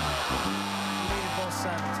 You needed both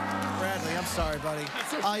 7s. Bradley, I'm sorry, buddy.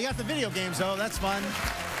 You got the video games, though. That's fun.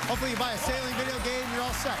 Hopefully you buy a sailing video game and you're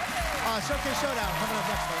all set. Showcase Showdown coming up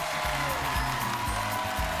next, folks.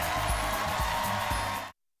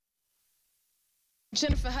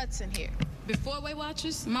 Jennifer Hudson here. Before Weight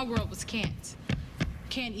Watchers, my world was can't.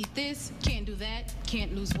 Can't eat this, can't do that,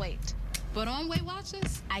 can't lose weight. But on Weight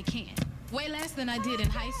Watchers, I can. Way less than I did in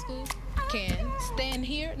high school. Can. Stand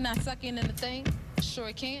here, not suck in anything.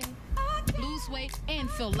 Sure can. Lose weight and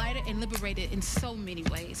feel lighter and liberated in so many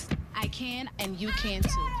ways. I can, and you can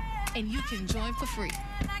too. And you can join for free.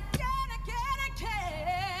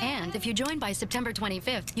 And if you join by September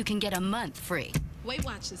 25th, you can get a month free. Weight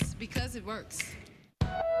Watchers, because it works.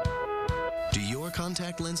 Do your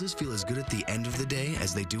contact lenses feel as good at the end of the day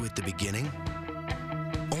as they do at the beginning?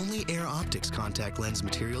 Only Air Optics contact lens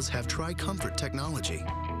materials have Tri-Comfort technology.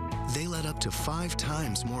 They let up to 5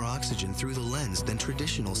 times more oxygen through the lens than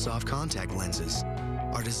traditional soft contact lenses,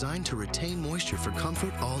 are designed to retain moisture for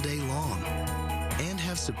comfort all day long, and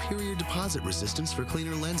have superior deposit resistance for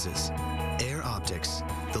cleaner lenses. Air Optics,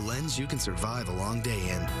 the lens you can survive a long day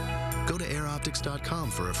in. Go to airoptics.com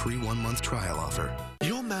for a free 1-month trial offer.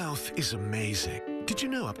 Your mouth is amazing. Did you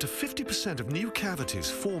know up to 50% of new cavities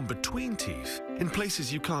form between teeth, in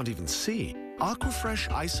places you can't even see? Aquafresh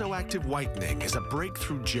Isoactive Whitening is a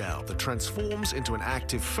breakthrough gel that transforms into an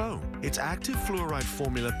active foam. Its active fluoride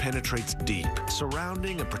formula penetrates deep,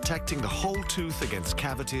 surrounding and protecting the whole tooth against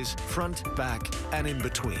cavities, front, back, and in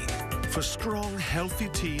between. For strong, healthy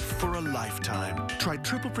teeth for a lifetime, try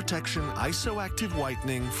Triple Protection Isoactive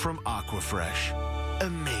Whitening from Aquafresh.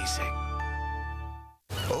 Amazing.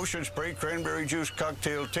 Ocean Spray Cranberry Juice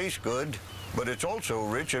Cocktail tastes good, but it's also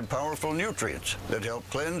rich in powerful nutrients that help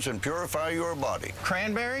cleanse and purify your body.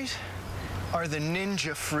 Cranberries are the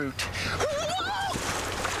ninja fruit.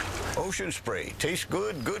 Ocean Spray tastes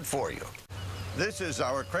good, good for you. This is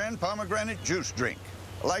our Cran Pomegranate Juice Drink.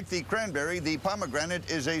 Like the cranberry, the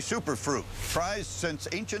pomegranate is a superfruit, prized since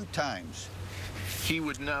ancient times. He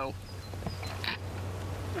would know.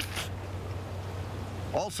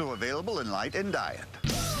 Also available in light and diet.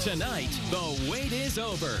 Tonight, the wait is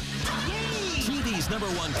over. TV's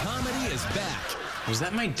 #1 comedy is back. Was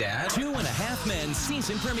that my dad? 2.5 Men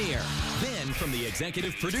season premiere. Then, from the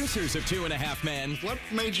executive producers of 2.5 Men. What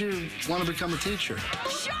made you want to become a teacher?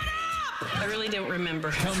 Shut up! I really don't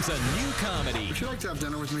remember. Comes a new comedy. Would you like to have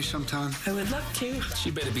dinner with me sometime? I would love to. She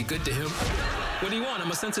better be good to him. What do you want? I'm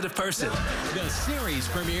a sensitive person. The series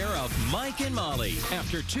premiere of Mike and Molly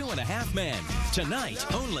after 2.5 Men. Tonight,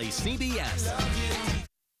 only CBS.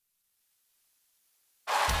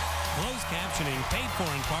 Closed captioning paid for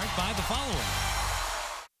in part by the following.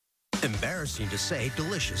 Embarrassing to say,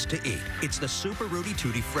 delicious to eat. It's the Super Rooty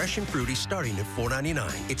Tooty Fresh and Fruity starting at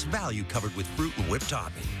 $4.99. It's value covered with fruit and whipped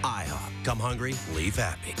topping. IHOP. Come hungry, leave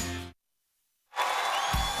happy.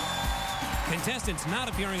 Contestants not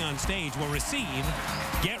appearing on stage will receive,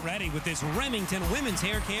 get ready with this Remington women's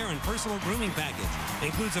hair care and personal grooming package.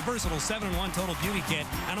 Includes a versatile 7-in-1 total beauty kit,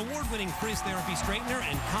 an award-winning frizz therapy straightener,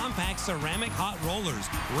 and compact ceramic hot rollers.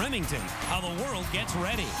 Remington, how the world gets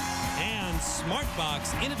ready. And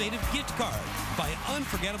Smartbox innovative gift card. Buy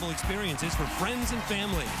unforgettable experiences for friends and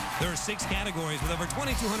family. There are 6 categories with over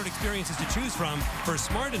 2,200 experiences to choose from for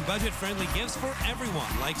smart and budget-friendly gifts for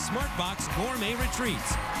everyone, like Smartbox Gourmet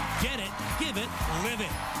Retreats. Get it, give it, live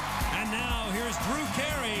it. And now, here's Drew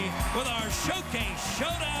Carey with our Showcase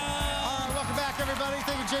Showdown. Welcome back, everybody.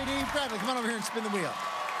 Thank you, JD. Bradley, come on over here and spin the wheel.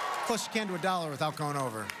 Close you can to $1 without going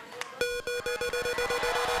over.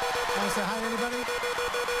 Want to say hi to anybody?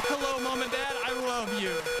 Hello, Mom and Dad. I love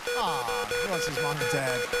you. Aw, he loves his mom and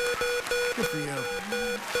dad. Good for you.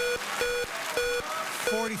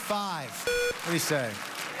 45. What do you say?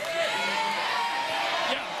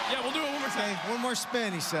 Yeah, we'll do it one more Okay, one more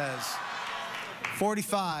spin, he says.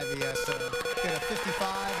 45, he has to get a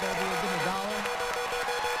 55. That'll be a $1.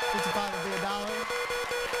 55 will be $1.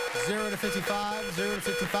 0 to 55, 0 to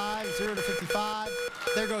 55, 0 to 55.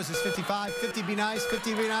 There goes his 55. 50 be nice,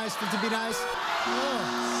 50 be nice, 50 be nice.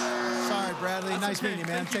 Oh. Sorry, Bradley. That's nice okay. meeting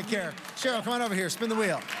you, man. Take care. Cheryl, come on over here. Spin the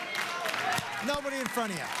wheel. Nobody in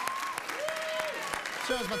front of you.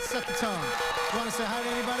 Cheryl's about to set the tone. You want to say hi to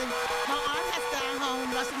anybody? My aunt has stayed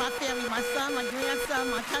home, the rest of my family, my son, my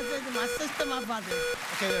grandson, my cousins, and my sister, my brothers.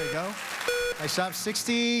 Okay, there you go. Nice job.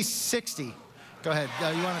 60, 60. Go ahead.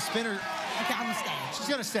 You want to spin or? Okay, I'm going to stay. She's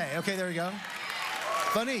going to stay. Okay, there you go.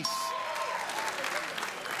 Vanice.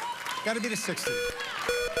 Got to be to 60. You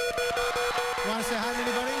want to say hi to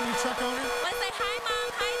anybody? New truck owner? Want to say hi, Mom,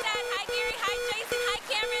 hi, Dad, hi, Gary, hi, Jason, hi,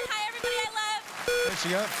 Cameron, hi, everybody I love. There she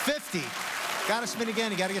goes. 50. Got to spin again.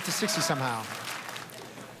 You got to get to 60 somehow.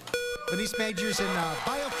 Vanice majors in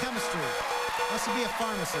biochemistry. Wants to be a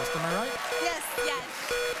pharmacist. Am I right? Yes, yes.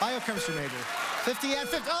 Biochemistry major. 50 and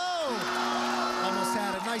 50. Oh! Almost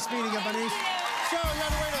had it. Nice meeting you, Vanice. Cheryl, you're on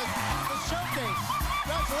the way to the showcase.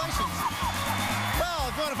 Congratulations. Well,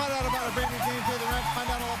 if you want to find out about a brand new game play, then find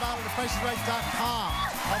out all about it at PricesRight.com.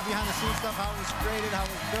 All the behind-the-scenes stuff, how it was created, how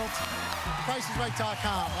it was built.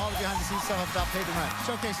 PricesRight.com. All the behind-the-scenes stuff about pay the rent.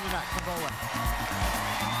 Showcase of the night. Come go away.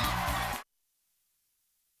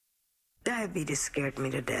 Diabetes scared me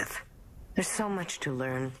to death. There's so much to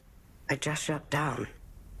learn. I just shut down.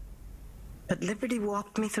 But Liberty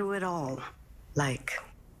walked me through it all. Like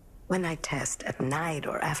when I test at night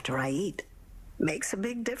or after I eat. Makes a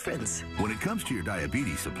big difference. When it comes to your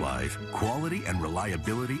diabetes supplies, quality and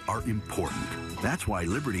reliability are important. That's why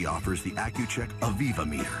Liberty offers the Accu-Check Aviva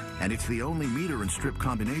meter. And it's the only meter and strip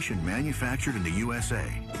combination manufactured in the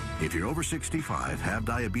USA. If you're over 65, have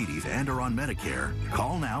diabetes, and are on Medicare,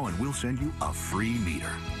 call now and we'll send you a free meter.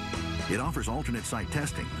 It offers alternate site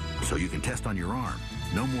testing, so you can test on your arm.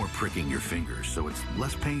 No more pricking your fingers, so it's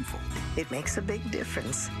less painful. It makes a big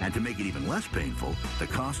difference. And to make it even less painful, the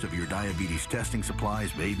cost of your diabetes testing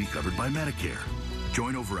supplies may be covered by Medicare.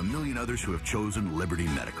 Join over 1 million others who have chosen Liberty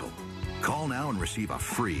Medical. Call now and receive a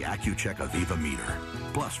free Accu-Check Aviva meter.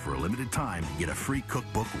 Plus, for a limited time, get a free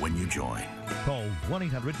cookbook when you join. Call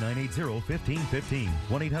 1-800-980-1515.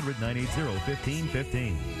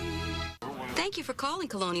 1-800-980-1515. Thank you for calling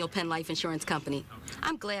Colonial Penn Life Insurance Company.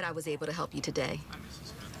 I'm glad I was able to help you today.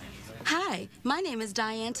 Hi, my name is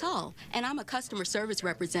Diane Tull, and I'm a customer service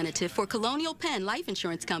representative for Colonial Penn Life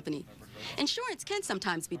Insurance Company. Insurance can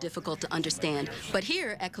sometimes be difficult to understand, but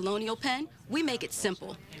here at Colonial Penn, we make it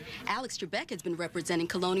simple. Alex Trebek has been representing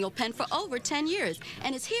Colonial Penn for over 10 years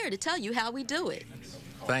and is here to tell you how we do it.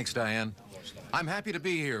 Thanks, Diane. I'm happy to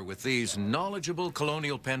be here with these knowledgeable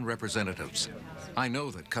Colonial Penn representatives. I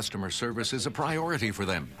know that customer service is a priority for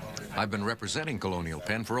them. I've been representing Colonial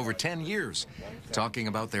Penn for over 10 years, talking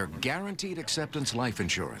about their guaranteed acceptance life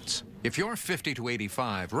insurance. If you're 50 to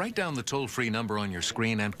 85, write down the toll-free number on your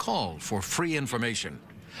screen and call for free information.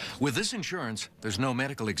 With this insurance, there's no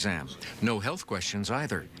medical exam, no health questions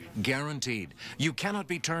either. Guaranteed. You cannot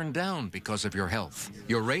be turned down because of your health.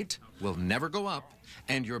 Your rate will never go up,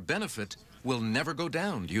 and your benefit will never go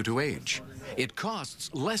down due to age. It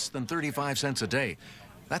costs less than 35 cents a day.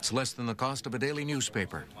 That's less than the cost of a daily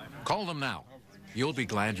newspaper. Call them now. You'll be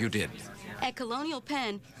glad you did. At Colonial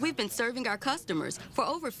Penn, we've been serving our customers for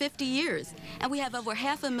over 50 years, and we have over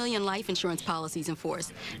 500,000 life insurance policies in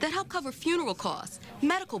force that help cover funeral costs,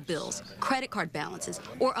 medical bills, credit card balances,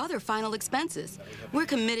 or other final expenses. We're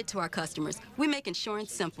committed to our customers. We make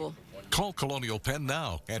insurance simple. Call Colonial Penn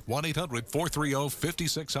now at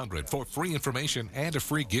 1-800-430-5600 for free information and a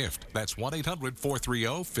free gift. That's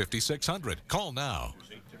 1-800-430-5600. Call now.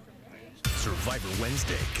 Survivor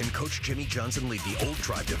Wednesday. Can Coach Jimmy Johnson lead the old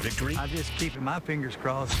tribe to victory? I'm just keeping my fingers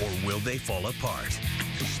crossed. Or will they fall apart?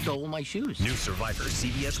 He stole my shoes. New Survivor,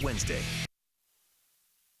 CBS Wednesday.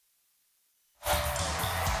 Welcome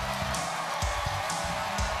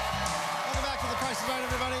back to The Price is Right,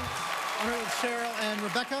 everybody. I'm here with Cheryl and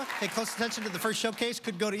Rebecca. Pay close attention to the first showcase.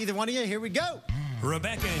 Could go to either one of you. Here we go.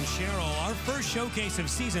 Rebecca and Cheryl, our first showcase of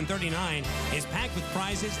season 39 is packed with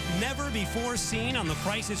prizes never before seen on The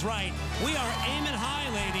Price is Right. We are aiming high,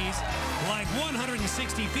 ladies, like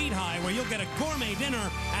 160 feet high, where you'll get a gourmet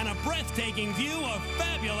dinner and a breathtaking view of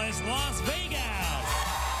fabulous Las Vegas.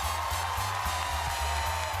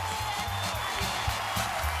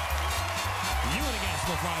 You would have guessed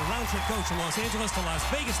will fly round-trip coach from Los Angeles to Las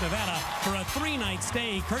Vegas, Nevada for a 3-night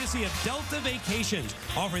stay courtesy of Delta Vacations,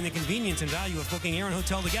 offering the convenience and value of booking air and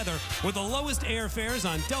hotel together with the lowest airfares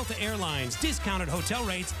on Delta Airlines, discounted hotel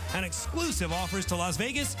rates, and exclusive offers to Las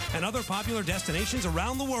Vegas and other popular destinations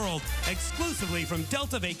around the world, exclusively from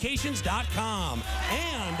DeltaVacations.com.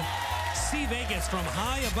 And see Vegas from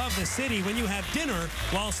high above the city when you have dinner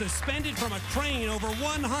while suspended from a crane over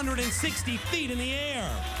 160 feet in the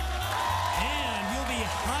air. And you'll be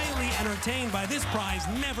highly entertained by this prize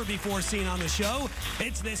never before seen on the show.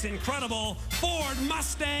 It's this incredible Ford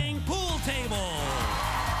Mustang pool table.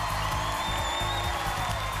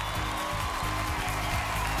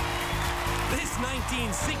 This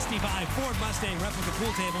 1965 Ford Mustang replica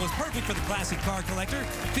pool table is perfect for the classic car collector.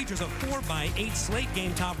 Features a 4x8 slate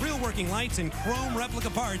game top, real working lights, and chrome replica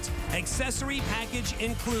parts. Accessory package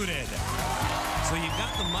included. So you've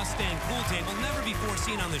got the Mustang pool table, never before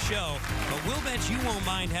seen on the show, but we'll bet you won't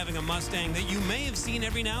mind having a Mustang that you may have seen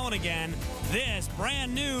every now and again. This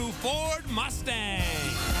brand new Ford Mustang.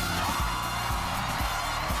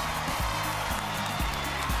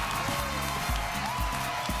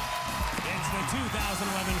 The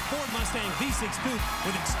 2011 Ford Mustang V6 Coupe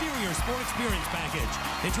with exterior sport experience package.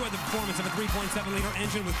 Enjoy the performance of a 3.7-liter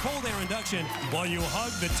engine with cold air induction while you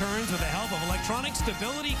hug the turns with the help of electronic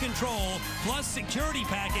stability control plus security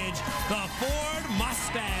package, the Ford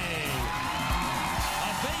Mustang.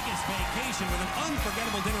 A Vegas vacation with an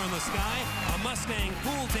unforgettable dinner in the sky, a Mustang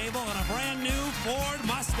pool table, and a brand new Ford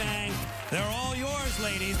Mustang. They're all yours,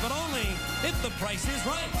 ladies, but only if the price is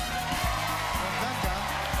right.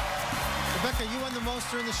 Rebecca, you won the most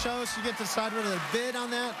during the show, so you get to decide whether to bid on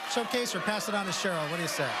that showcase or pass it on to Cheryl. What do you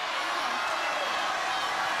say?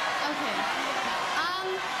 Okay.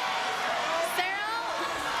 Cheryl?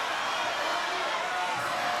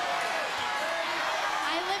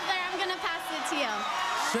 I live there. I'm going to pass it to you.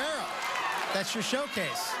 Cheryl, that's your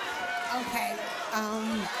showcase. Okay.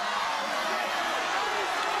 $36,000.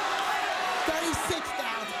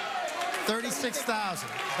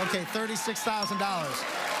 $36,000. Okay,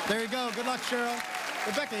 $36,000. There you go. Good luck, Cheryl.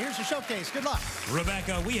 Rebecca, here's your showcase. Good luck.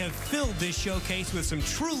 Rebecca, we have filled this showcase with some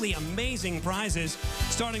truly amazing prizes,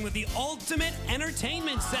 starting with the Ultimate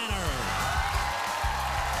Entertainment Center.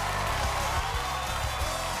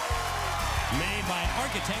 Made by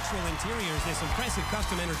Architectural Interiors, this impressive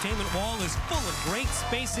custom entertainment wall is full of great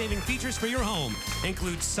space-saving features for your home.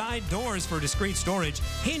 Includes side doors for discreet storage,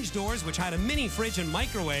 hinge doors which hide a mini fridge and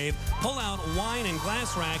microwave, pull-out wine and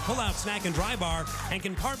glass rack, pull-out snack and dry bar, and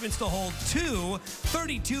compartments to hold two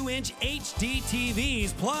 32-inch HD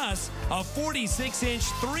TVs, plus a 46-inch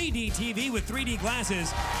 3D TV with 3D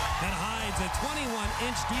glasses that hides a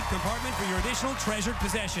 21-inch deep compartment for your additional treasured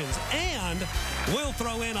possessions. And we'll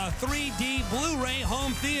throw in a 3D Blu-ray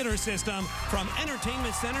home theater system from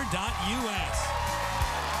entertainmentcenter.us.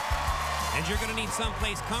 And you're going to need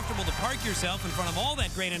someplace comfortable to park yourself in front of all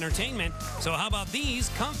that great entertainment. So how about these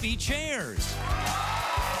comfy chairs?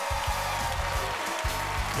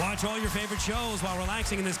 Watch all your favorite shows while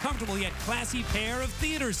relaxing in this comfortable yet classy pair of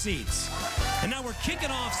theater seats. And now we're kicking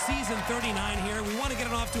off season 39 here. We want to get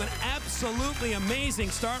it off to an absolutely amazing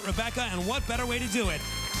start, Rebecca, and what better way to do it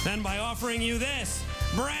than by offering you this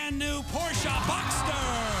brand new Porsche Boxster.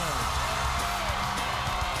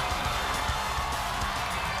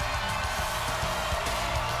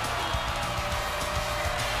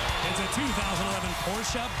 It's a 2011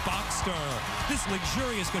 Porsche Boxster. This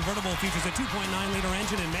luxurious convertible features a 2.9-liter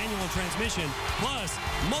engine and manual transmission, plus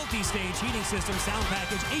multi-stage heating system, sound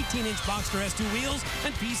package, 18-inch Boxster S2 wheels,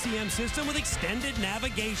 and PCM system with extended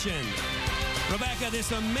navigation. Rebecca,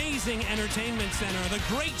 this amazing entertainment center, the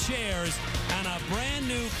great chairs, and a brand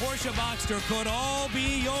new Porsche Boxster could all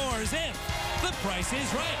be yours if the price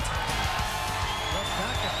is right.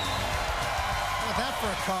 Rebecca, what's that for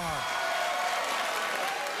a car?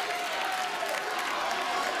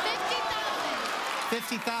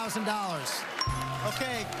 $50,000.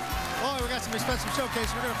 Okay. Oh, we got some expensive showcase.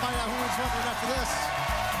 We're going to find out who wins what after this.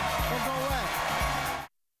 Don't go away.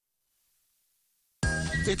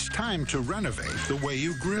 It's time to renovate the way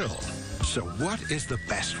you grill. So what is the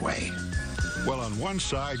best way? Well, on one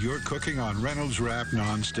side, you're cooking on Reynolds Wrap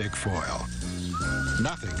nonstick foil.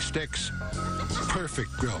 Nothing sticks.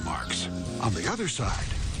 Perfect grill marks. On the other side,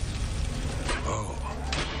 oh,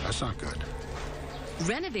 that's not good.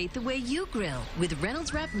 Renovate the way you grill with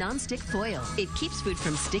Reynolds Wrap nonstick foil. It keeps food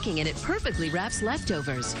from sticking and it perfectly wraps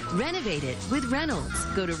leftovers. Renovate it with Reynolds.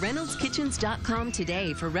 Go to ReynoldsKitchens.com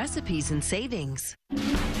today for recipes and savings.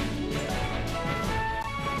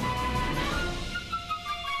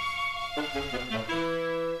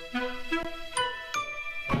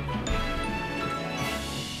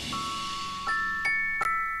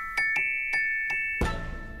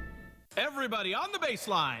 Everybody on the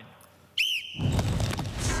baseline.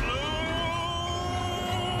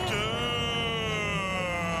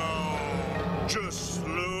 Just slow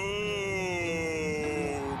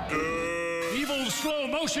down. Evil slow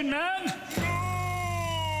motion man.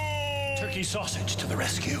 Turkey sausage to the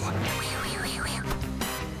rescue.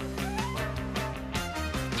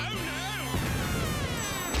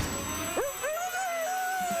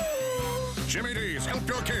 Jimmy D's Help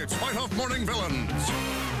Your Kids Fight Off Morning Villains.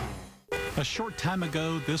 A short time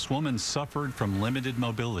ago, this woman suffered from limited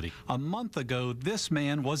mobility. A month ago, this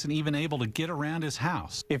man wasn't even able to get around his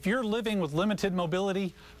house. If you're living with limited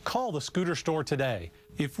mobility, call the scooter store today.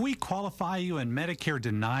 If we qualify you and Medicare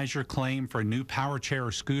denies your claim for a new power chair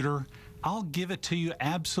or scooter, I'll give it to you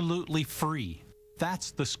absolutely free.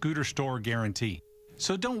 That's the scooter store guarantee.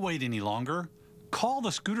 So don't wait any longer. Call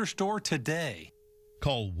the scooter store today.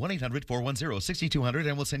 Call 1-800-410-6200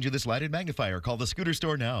 and we'll send you this lighted magnifier. Call the scooter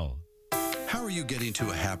store now. How are you getting to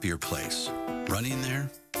a happier place? Running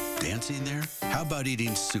there? Dancing there? How about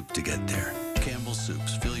eating soup to get there? Campbell's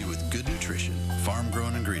Soups fill you with good nutrition,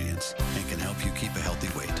 farm-grown ingredients, and can help you keep a healthy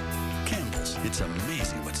weight. Campbell's, it's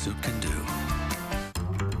amazing what soup can do.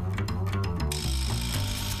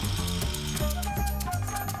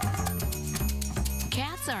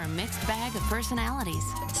 Cats are a mixed bag of personalities,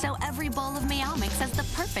 so every bowl of Meow Mix has the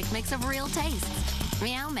perfect mix of real tastes.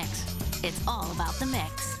 Meow Mix, it's all about the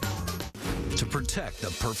mix. To protect the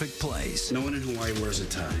perfect place. No one in Hawaii wears a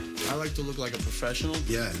tie. I like to look like a professional.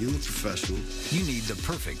 Yeah, you look professional. You need the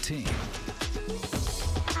perfect team.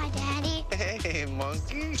 Hi, Daddy. Hey,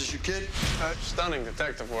 monkey. Is this your kid? Stunning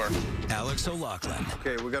detective work. Alex O'Loughlin.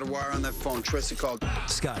 Okay, we got a wire on that phone. Tracy called.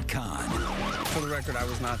 Scott Kahn. For the record, I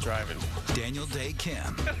was not driving. Daniel Day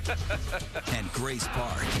Kim. And Grace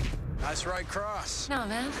Park. Nice right cross. No,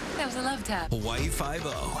 man. That was a love tap. Hawaii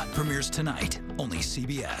Five-0 premieres tonight, only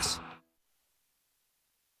CBS.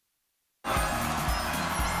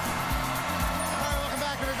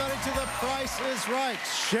 To The Price is Right.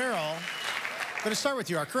 Cheryl, going to start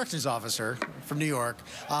with you, our corrections officer from New York.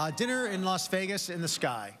 Dinner in Las Vegas in the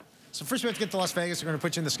sky. So first we have to get to Las Vegas. We're going to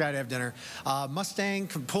put you in the sky to have dinner. Mustang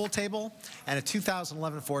pool table and a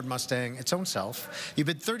 2011 Ford Mustang, its own self. You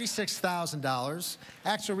bid $36,000.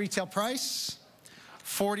 Actual retail price,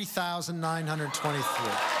 $40,923.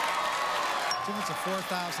 Difference of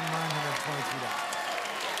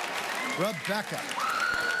 $4,923. Rebecca.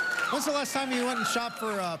 When's the last time you went and shopped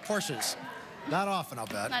for Porsches? Not often, I'll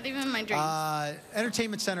bet. Not even in my dreams.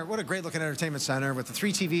 Entertainment center. What a great-looking entertainment center with the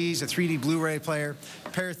 3 TVs, a 3D Blu-ray player, a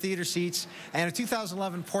pair of theater seats, and a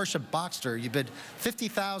 2011 Porsche Boxster. You bid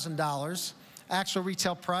 $50,000. Actual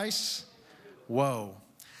retail price, whoa,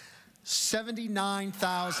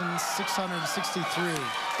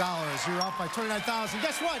 $79,663. You're off by $29,000.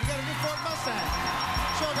 Guess what? You got a new Ford Mustang.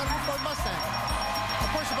 Cheryl got a new Ford Mustang. A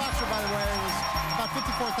Porsche Boxster, by the way, was about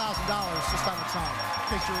 $54,000 just on its own, in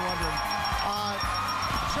case you were wondering.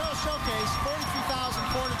 Cheryl Showcase,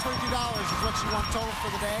 $43,422 is what she won total for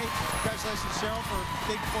the day. Congratulations, Cheryl, for a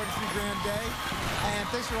big 43-grand day. And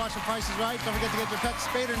thanks for watching Price is Right. Don't forget to get your pets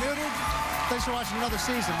spayed or neutered. Thanks for watching another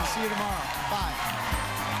season. We'll see you tomorrow. Bye.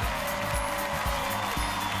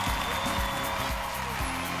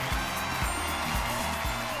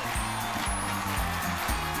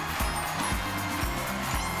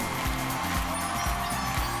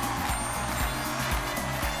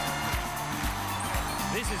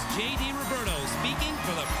 This is J.D. Roberto speaking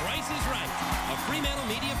for The Price is Right, a Fremantle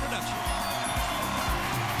Media production.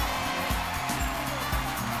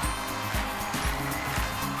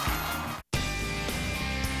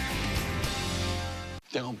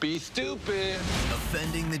 Don't be stupid.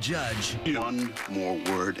 Offending the judge. One more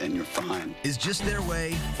word and you're fine. Is just their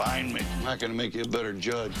way. Find me. I'm not going to make you a better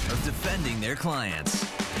judge. Of defending their clients.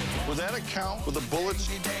 Will that account for the bullets?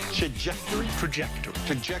 Trajectory? Trajectory.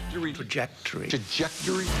 Trajectory. Trajectory.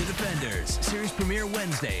 Trajectory. The Defenders. Series premiere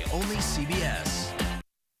Wednesday, only CBS.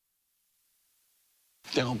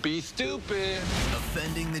 Don't be stupid.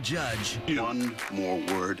 Offending the judge. One more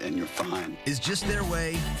word and you're fine. Is just their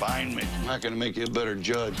way. Find me. I'm not going to make you a better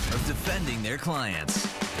judge. Of defending their clients.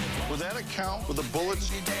 Will that account for the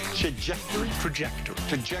bullets? Trajectory? Trajectory.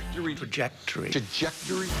 Trajectory. Trajectory.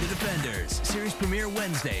 Trajectory. The Defenders. Series premiere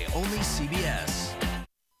Wednesday, only CBS.